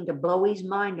God seemed to blow his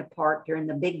mind apart during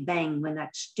the Big Bang, when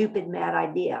that stupid, mad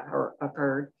idea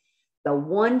occurred, the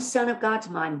one Son of God's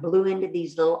mind blew into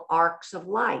these little arcs of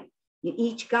light. You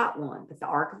each got one, but the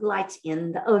arc of light's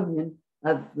in the onion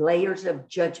of layers of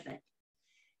judgment.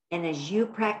 And as you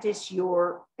practice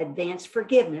your advanced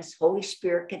forgiveness, Holy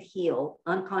Spirit could heal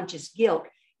unconscious guilt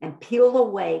and peel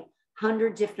away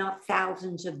hundreds, if not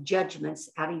thousands, of judgments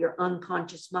out of your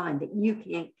unconscious mind that you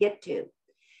can't get to.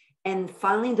 And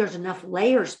finally, there's enough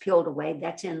layers peeled away.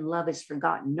 That's in Love Has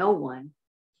Forgotten No One.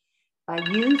 By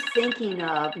you thinking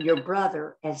of your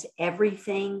brother as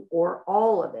everything or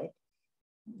all of it,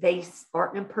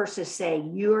 Art and Persis say,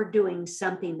 you're doing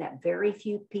something that very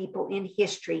few people in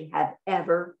history have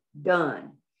ever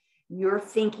done. You're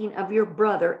thinking of your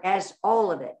brother as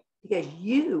all of it, because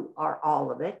you are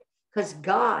all of it, because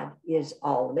God is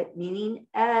all of it, meaning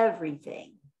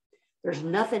everything. There's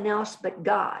nothing else but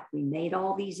God. We made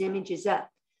all these images up.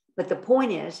 But the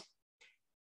point is,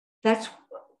 that's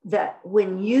that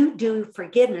when you do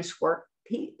forgiveness work,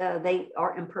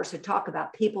 Art and Persis talk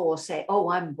about, people will say,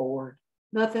 oh, I'm bored.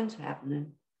 Nothing's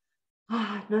happening.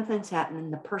 Nothing's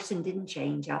happening. The person didn't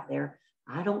change out there.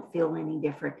 I don't feel any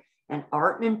different. And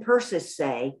Art and Persis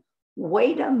say,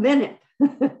 wait a minute.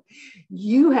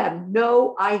 You have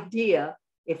no idea,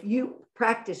 if you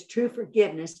practice true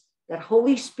forgiveness, that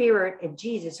Holy Spirit and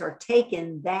Jesus are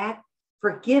taking that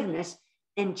forgiveness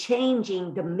and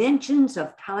changing dimensions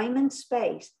of time and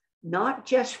space, not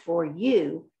just for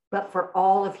you, but for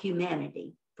all of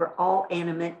humanity, for all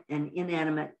animate and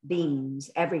inanimate beings,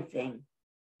 everything.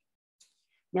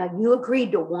 Now, you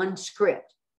agreed to one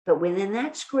script, but within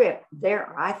that script, there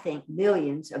are, I think,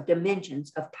 millions of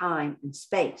dimensions of time and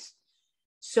space.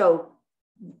 So,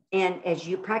 and as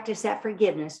you practice that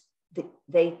forgiveness,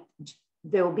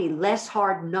 there will be less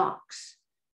hard knocks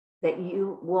that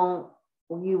you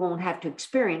won't have to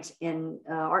experience. And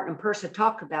Art and Persis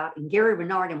talk about, and Gary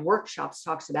Renard in workshops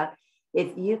talks about,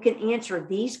 if you can answer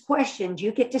these questions,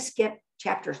 you get to skip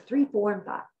chapters 3, 4, and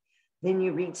 5. Then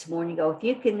you read some more and you go, if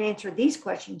you can answer these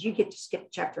questions, you get to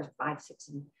skip chapters 5, 6,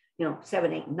 and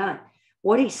 7, 8, and 9.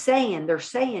 What they're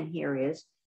saying here is,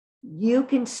 You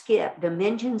can skip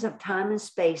dimensions of time and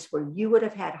space where you would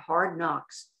have had hard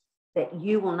knocks that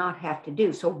you will not have to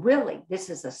do. So really, this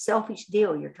is a selfish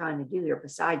deal you're trying to do here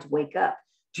besides wake up.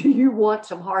 Do you want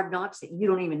some hard knocks that you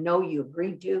don't even know you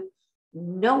agreed to?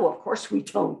 No, of course we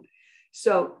don't.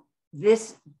 So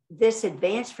this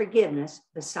advanced forgiveness,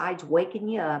 besides waking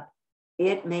you up,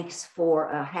 it makes for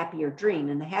a happier dream.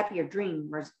 And the happier dream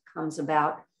comes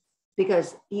about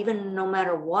because even no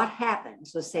matter what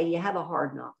happens, let's say you have a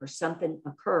hard knock or something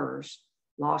occurs,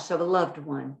 loss of a loved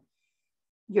one,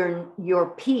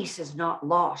 your peace is not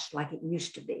lost like it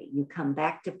used to be. You come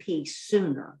back to peace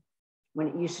sooner when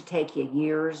it used to take you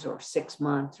years or 6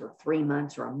 months or 3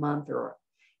 months or a month, or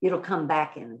it'll come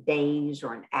back in days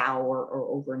or an hour or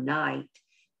overnight.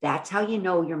 That's how you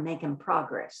know you're making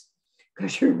progress,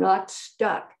 because you're not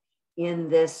stuck in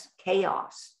this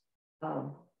chaos.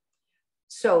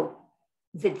 So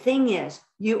the thing is,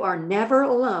 you are never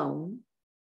alone.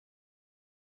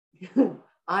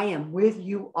 I am with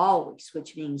you always,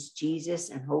 which means Jesus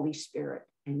and Holy Spirit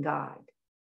and God.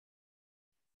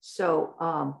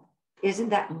 So isn't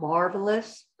that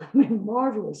marvelous? I mean,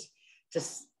 marvelous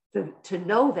to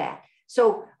know that.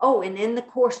 So, and in the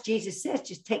Course, Jesus says,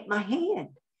 just take my hand.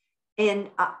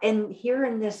 And here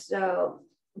in this,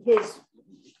 his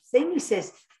thing, he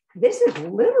says, this is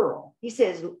literal. He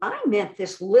says, I meant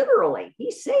this literally.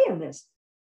 He's saying this.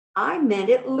 I meant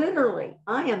it literally.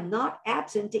 I am not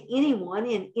absent to anyone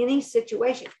in any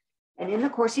situation. And in the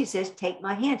Course, he says, take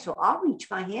my hand. So I'll reach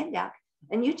my hand out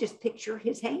and you just picture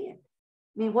his hand.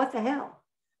 I mean, what the hell?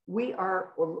 We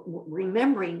are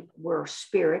remembering we're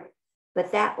spirit,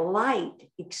 but that light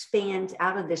expands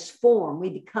out of this form. We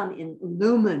become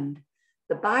illumined.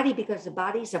 The body, because the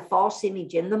body is a false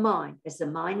image in the mind. As the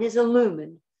mind is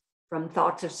illumined from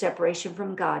thoughts of separation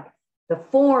from God, the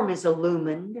form is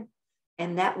illumined.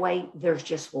 And that way there's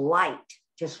just light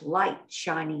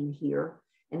shining here.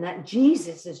 And that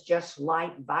Jesus is just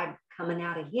light by coming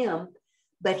out of him,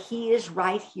 but he is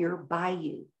right here by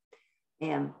you.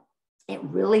 And it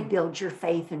really builds your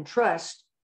faith and trust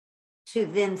to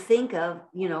then think of,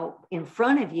 in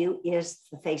front of you is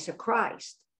the face of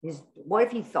Christ. What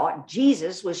if you thought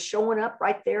Jesus was showing up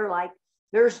right there? Like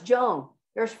there's Joan,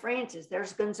 there's Francis,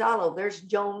 there's Gonzalo, there's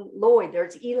Joan Lloyd,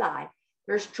 there's Eli,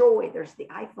 there's Troy, there's the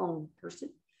iPhone person,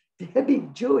 Debbie,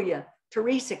 Julia,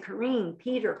 Teresa, Corrine,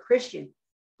 Peter, Christian,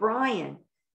 Brian.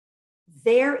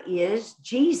 There is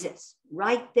Jesus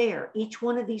right there. Each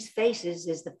one of these faces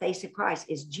is the face of Christ,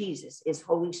 is Jesus, is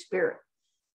Holy Spirit,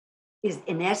 is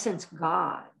in essence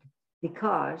God,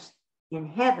 because in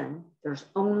heaven, there's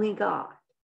only God.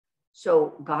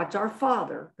 So God's our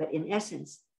Father, but in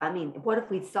essence, I mean, what if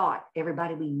we thought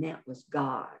everybody we met was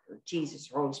God or Jesus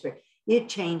or Holy Spirit? It'd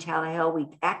change how the hell we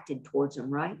acted towards them,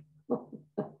 right?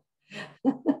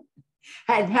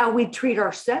 And how we treat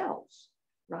ourselves,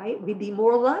 right? We'd be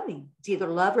more loving. It's either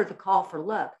love or the call for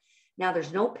love. Now,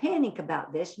 there's no panic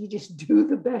about this. You just do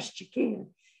the best you can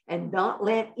and not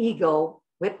let ego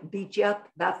beat you up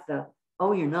about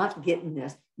you're not getting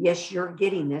this. Yes, you're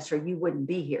getting this, or you wouldn't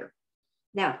be here.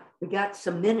 Now, we got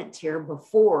some minutes here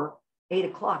before 8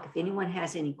 o'clock. If anyone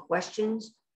has any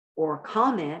questions or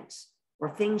comments or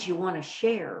things you want to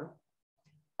share,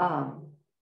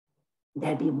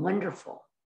 that'd be wonderful.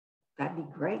 That'd be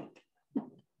great.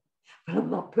 But I'm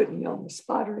not putting you on the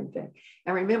spot or anything.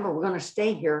 And remember, we're going to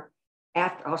stay here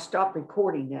after. I'll stop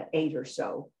recording at 8 or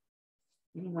so.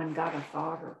 Anyone got a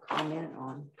thought or comment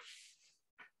on?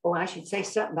 Oh, I should say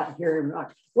something about Gary Renard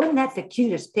Oct. Wasn't that the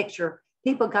cutest picture?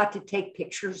 People got to take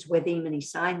pictures with him and he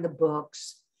signed the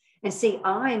books. And see,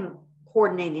 I'm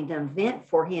coordinating an event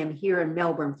for him here in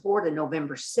Melbourne, Florida,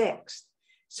 November 6th.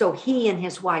 So he and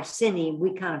his wife, Cindy,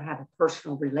 we kind of have a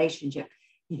personal relationship.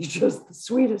 He's just the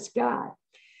sweetest guy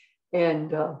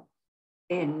and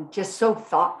just so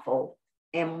thoughtful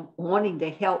and wanting to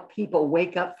help people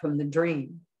wake up from the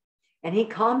dream. And he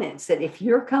comments that if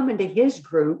you're coming to his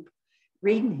group,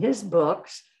 reading his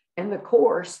books and the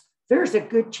Course, there's a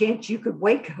good chance you could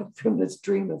wake up from this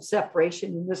dream of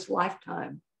separation in this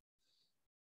lifetime.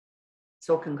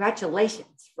 So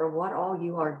congratulations for what all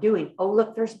you are doing. Oh,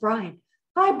 look, there's Brian.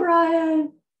 Hi,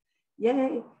 Brian.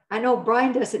 Yay. I know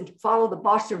Brian doesn't follow the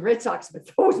Boston Red Sox, but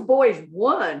those boys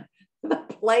won the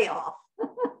playoff.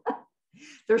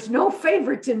 There's no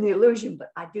favorites in the illusion, but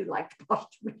I do like the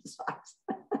Boston Red Sox.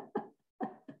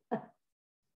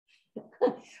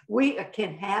 We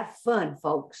can have fun,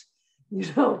 folks.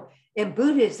 In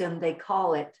Buddhism, they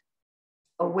call it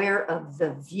aware of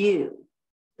the view,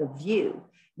 the view.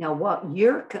 Now, what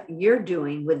you're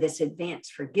doing with this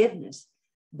advanced forgiveness,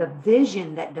 the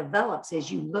vision that develops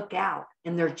as you look out,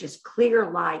 and there's just clear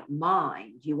light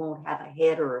mind. You won't have a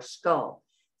head or a skull.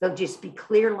 There'll just be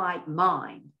clear light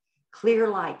mind, clear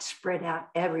light spread out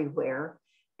everywhere.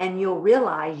 And you'll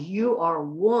realize you are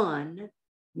one.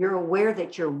 You're aware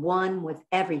that you're one with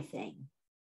everything,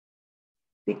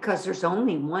 because there's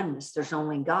only oneness. There's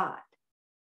only God.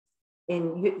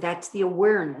 And that's the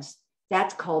awareness.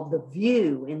 That's called the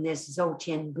view in this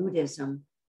Dzogchen Buddhism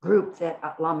group that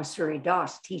Lama Surya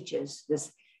Das teaches.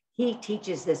 He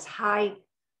teaches this high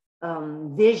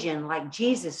vision like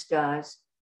Jesus does,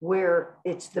 where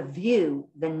it's the view,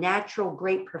 the natural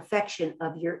great perfection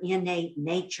of your innate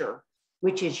nature,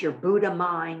 which is your Buddha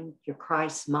mind, your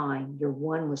Christ mind, your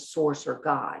one with source or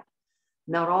God.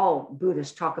 Not all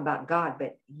Buddhists talk about God,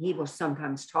 but he will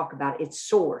sometimes talk about its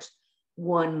source,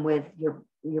 one with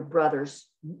your brother's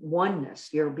oneness.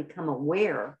 You'll become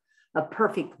aware of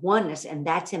perfect oneness, and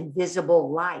that's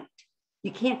invisible light.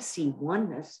 You can't see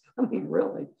oneness. I mean,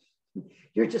 really,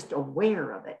 you're just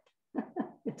aware of it.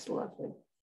 It's lovely.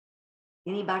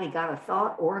 Anybody got a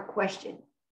thought or a question?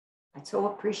 I so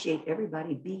appreciate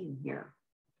everybody being here.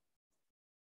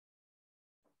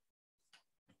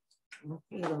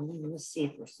 Okay, let's see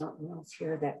if there's something else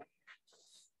here that,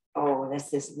 oh,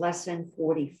 this is lesson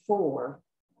 44.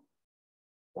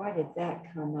 Why did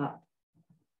that come up?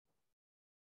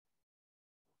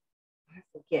 I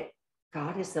forget.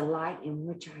 God is the light in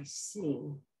which I see.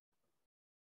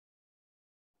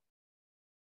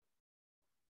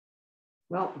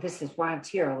 Well, this is why it's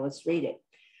here. Let's read it.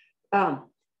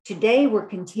 Today, we're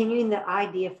continuing the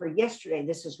idea for yesterday.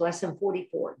 This is lesson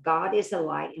 44. God is the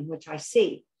light in which I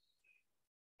see.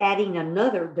 Adding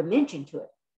another dimension to it.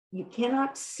 You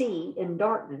cannot see in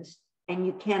darkness, and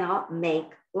you cannot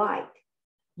make light.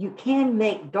 You can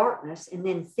make darkness and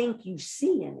then think you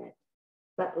see in it,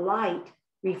 but light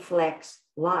reflects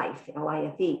life,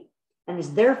 L-I-F-E, and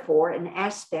is therefore an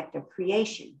aspect of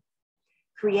creation.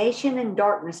 Creation and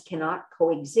darkness cannot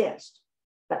coexist,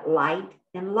 but light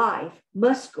and life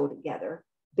must go together,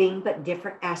 being but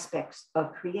different aspects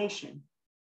of creation.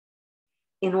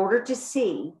 In order to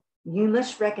see, you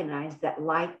must recognize that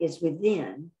light is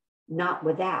within, not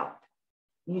without.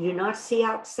 You do not see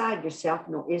outside yourself,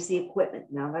 nor is the equipment.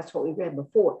 Now, that's what we read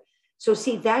before. So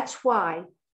see, that's why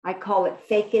I call it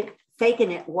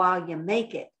faking it while you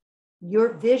make it.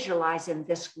 You're visualizing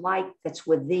this light that's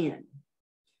within.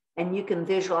 And you can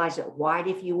visualize it white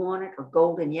if you want it, or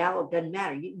gold and yellow, it doesn't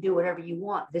matter. You can do whatever you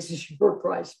want. This is your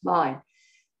Christ mind.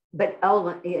 But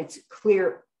it's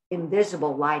clear,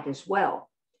 invisible light as well.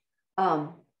 And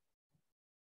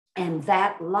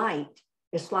that light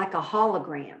is like a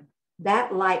hologram.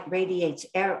 That light radiates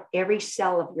every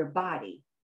cell of your body.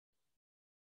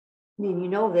 I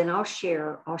mean, then I'll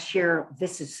share,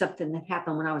 this is something that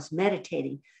happened when I was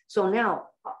meditating. So now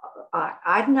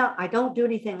I don't do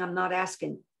anything. I'm not ask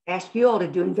you all to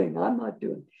do anything I'm not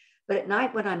doing. But at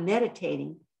night when I'm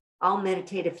meditating, I'll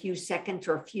meditate a few seconds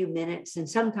or a few minutes. And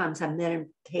sometimes I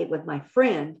meditate with my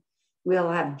friend. We'll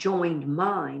have joined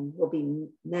mind. We'll be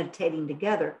meditating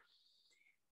together.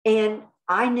 And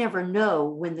I never know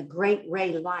when the great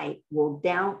ray light will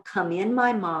come in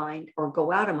my mind or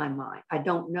go out of my mind. I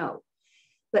don't know.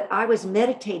 But I was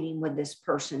meditating with this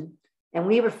person, and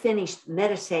we were finished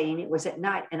meditating. It was at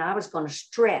night, and I was going to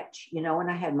stretch, and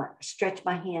I had stretch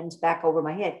my hands back over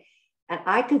my head. And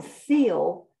I could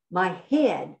feel my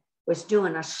head was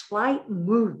doing a slight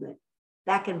movement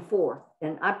back and forth.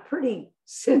 And I'm pretty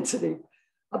sensitive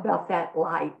about that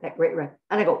light, that great ray.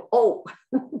 And I go, oh,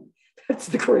 that's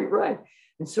the great ray.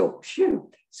 And so,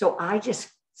 so I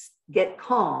just get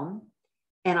calm,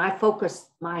 and I focus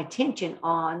my attention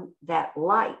on that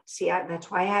light. See,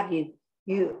 that's why I have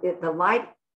the light,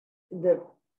 the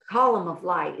column of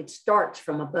light, it starts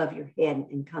from above your head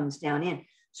and comes down in.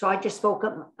 So I just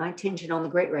focus my attention on the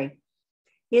great ray.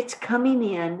 It's coming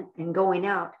in and going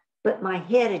out, but my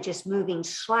head is just moving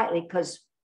slightly because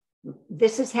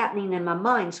this is happening in my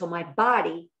mind. So my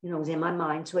body, is in my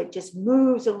mind. So it just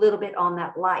moves a little bit on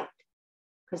that light,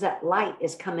 because that light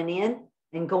is coming in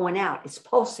and going out. It's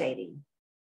pulsating.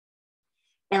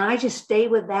 And I just stay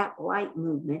with that light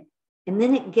movement. And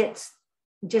then it gets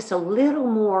just a little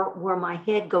more where my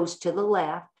head goes to the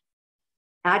left.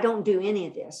 I don't do any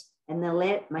of this. And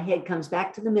then my head comes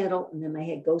back to the middle, and then my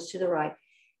head goes to the right.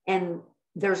 And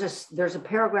there's a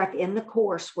paragraph in the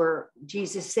Course where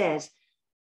Jesus says,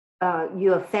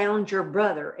 you have found your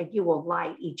brother, and you will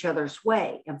light each other's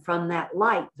way. And from that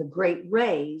light, the great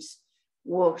rays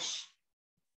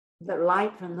the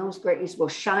light from those great rays will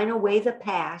shine away the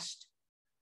past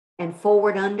and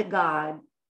forward unto God.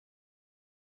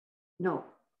 No,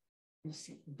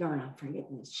 darn, I'm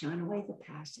forgetting this. Shine away the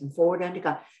past and forward unto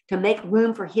God to make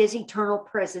room for his eternal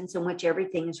presence in which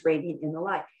everything is radiant in the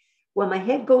light. When my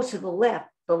head goes to the left,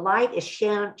 the light is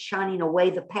shining away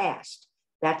the past.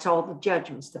 That's all the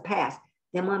judgments, the past.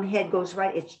 Then when my head goes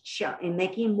right, it's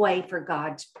making way for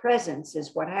God's presence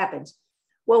is what happens.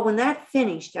 Well, when that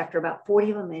finished, after about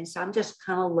 40 minutes, I'm just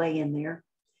kind of laying there.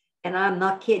 And I'm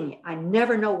not kidding you. I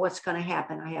never know what's going to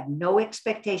happen. I have no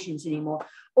expectations anymore.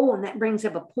 Oh, and that brings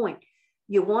up a point.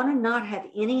 You want to not have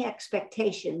any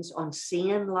expectations on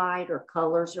seeing light or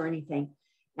colors or anything.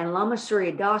 And Lama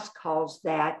Surya Das calls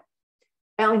that,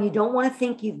 and you don't want to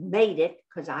think you've made it,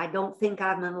 because I don't think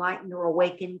I'm enlightened or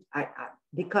awakened,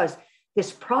 because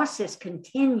this process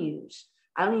continues.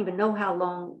 I don't even know how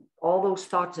long all those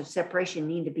thoughts of separation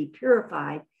need to be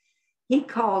purified. He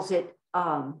calls it,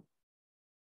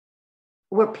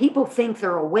 where people think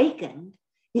they're awakened,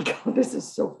 this is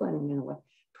so funny,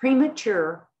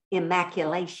 premature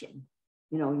immaculation.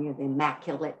 You're the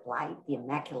immaculate light, the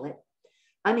immaculate.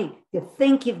 I mean, you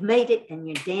think you've made it and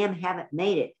you damn haven't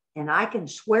made it. And I can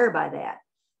swear by that.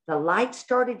 The light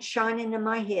started shining in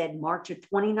my head March of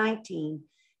 2019.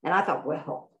 And I thought,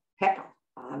 well, heck,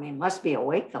 must be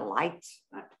awake, the lights.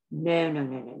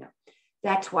 No.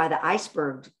 That's why the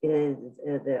iceberg is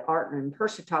the Art and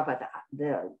Persa talk about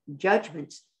the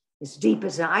judgments as deep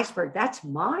as an iceberg. That's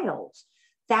miles,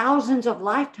 thousands of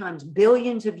lifetimes,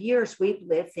 billions of years we've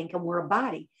lived thinking we're a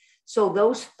body. So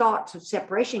those thoughts of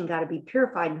separation got to be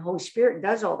purified, and the Holy Spirit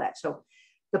does all that. So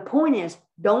the point is,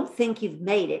 don't think you've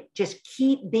made it. Just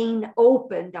keep being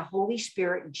open to Holy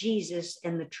Spirit, Jesus,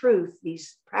 and the truth,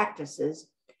 these practices.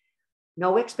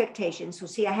 No expectations. So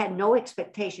see, I had no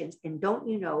expectations. And don't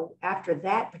you know, after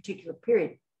that particular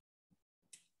period,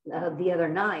 the other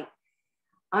night,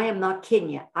 I am not kidding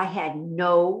you, I had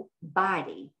no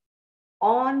body.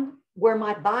 On where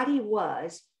my body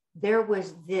was, there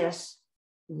was this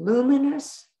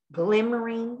luminous,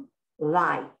 glimmering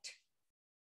light.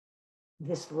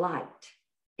 This light.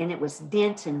 And it was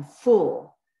dense and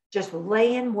full, just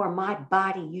laying where my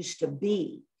body used to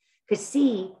be. Because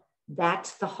see,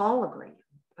 that's the hologram.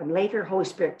 Later, Holy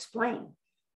Spirit explained,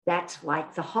 that's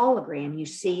like the hologram you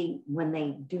see when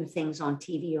they do things on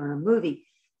TV or in a movie.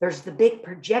 There's the big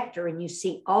projector and you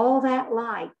see all that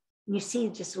light and you see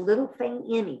just a little faint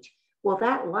image. Well,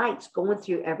 that light's going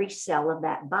through every cell of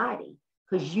that body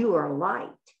because you are light.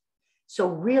 So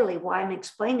really, why I'm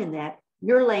explaining that,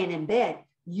 you're laying in bed,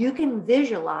 you can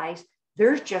visualize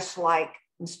there's just like,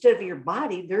 instead of your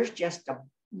body, there's just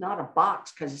not a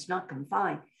box because it's not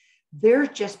confined. There's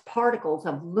just particles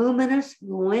of luminous,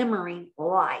 glimmering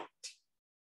light.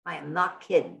 I am not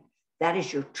kidding. That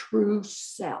is your true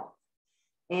self.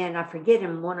 And I forget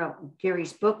in one of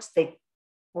Gary's books, they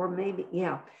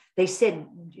said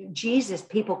Jesus,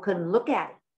 people couldn't look at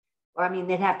him. Or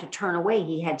they'd have to turn away.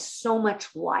 He had so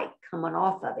much light coming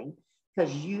off of him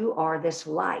because you are this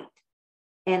light.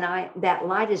 And that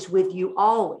light is with you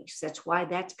always. That's why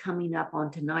that's coming up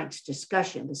on tonight's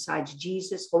discussion. Besides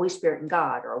Jesus, Holy Spirit, and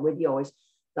God are with you always.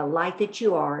 The light that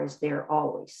you are is there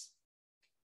always.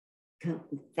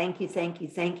 Thank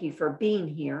you for being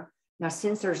here. Now,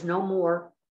 since there's no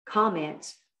more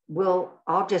comments,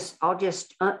 I'll just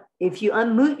if you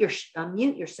unmute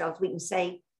yourselves, we can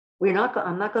say I'm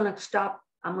going to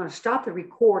stop the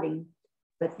recording,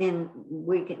 but then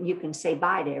you can say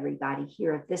bye to everybody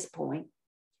here at this point.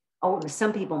 Oh,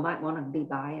 some people might want to be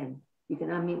by, and you can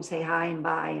unmute and say hi and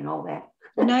bye and all that.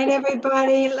 Good night,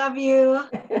 everybody. Love you.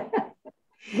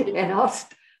 And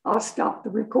I'll stop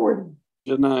the recording.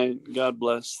 Good night. God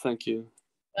bless. Thank you.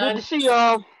 Good to see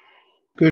y'all.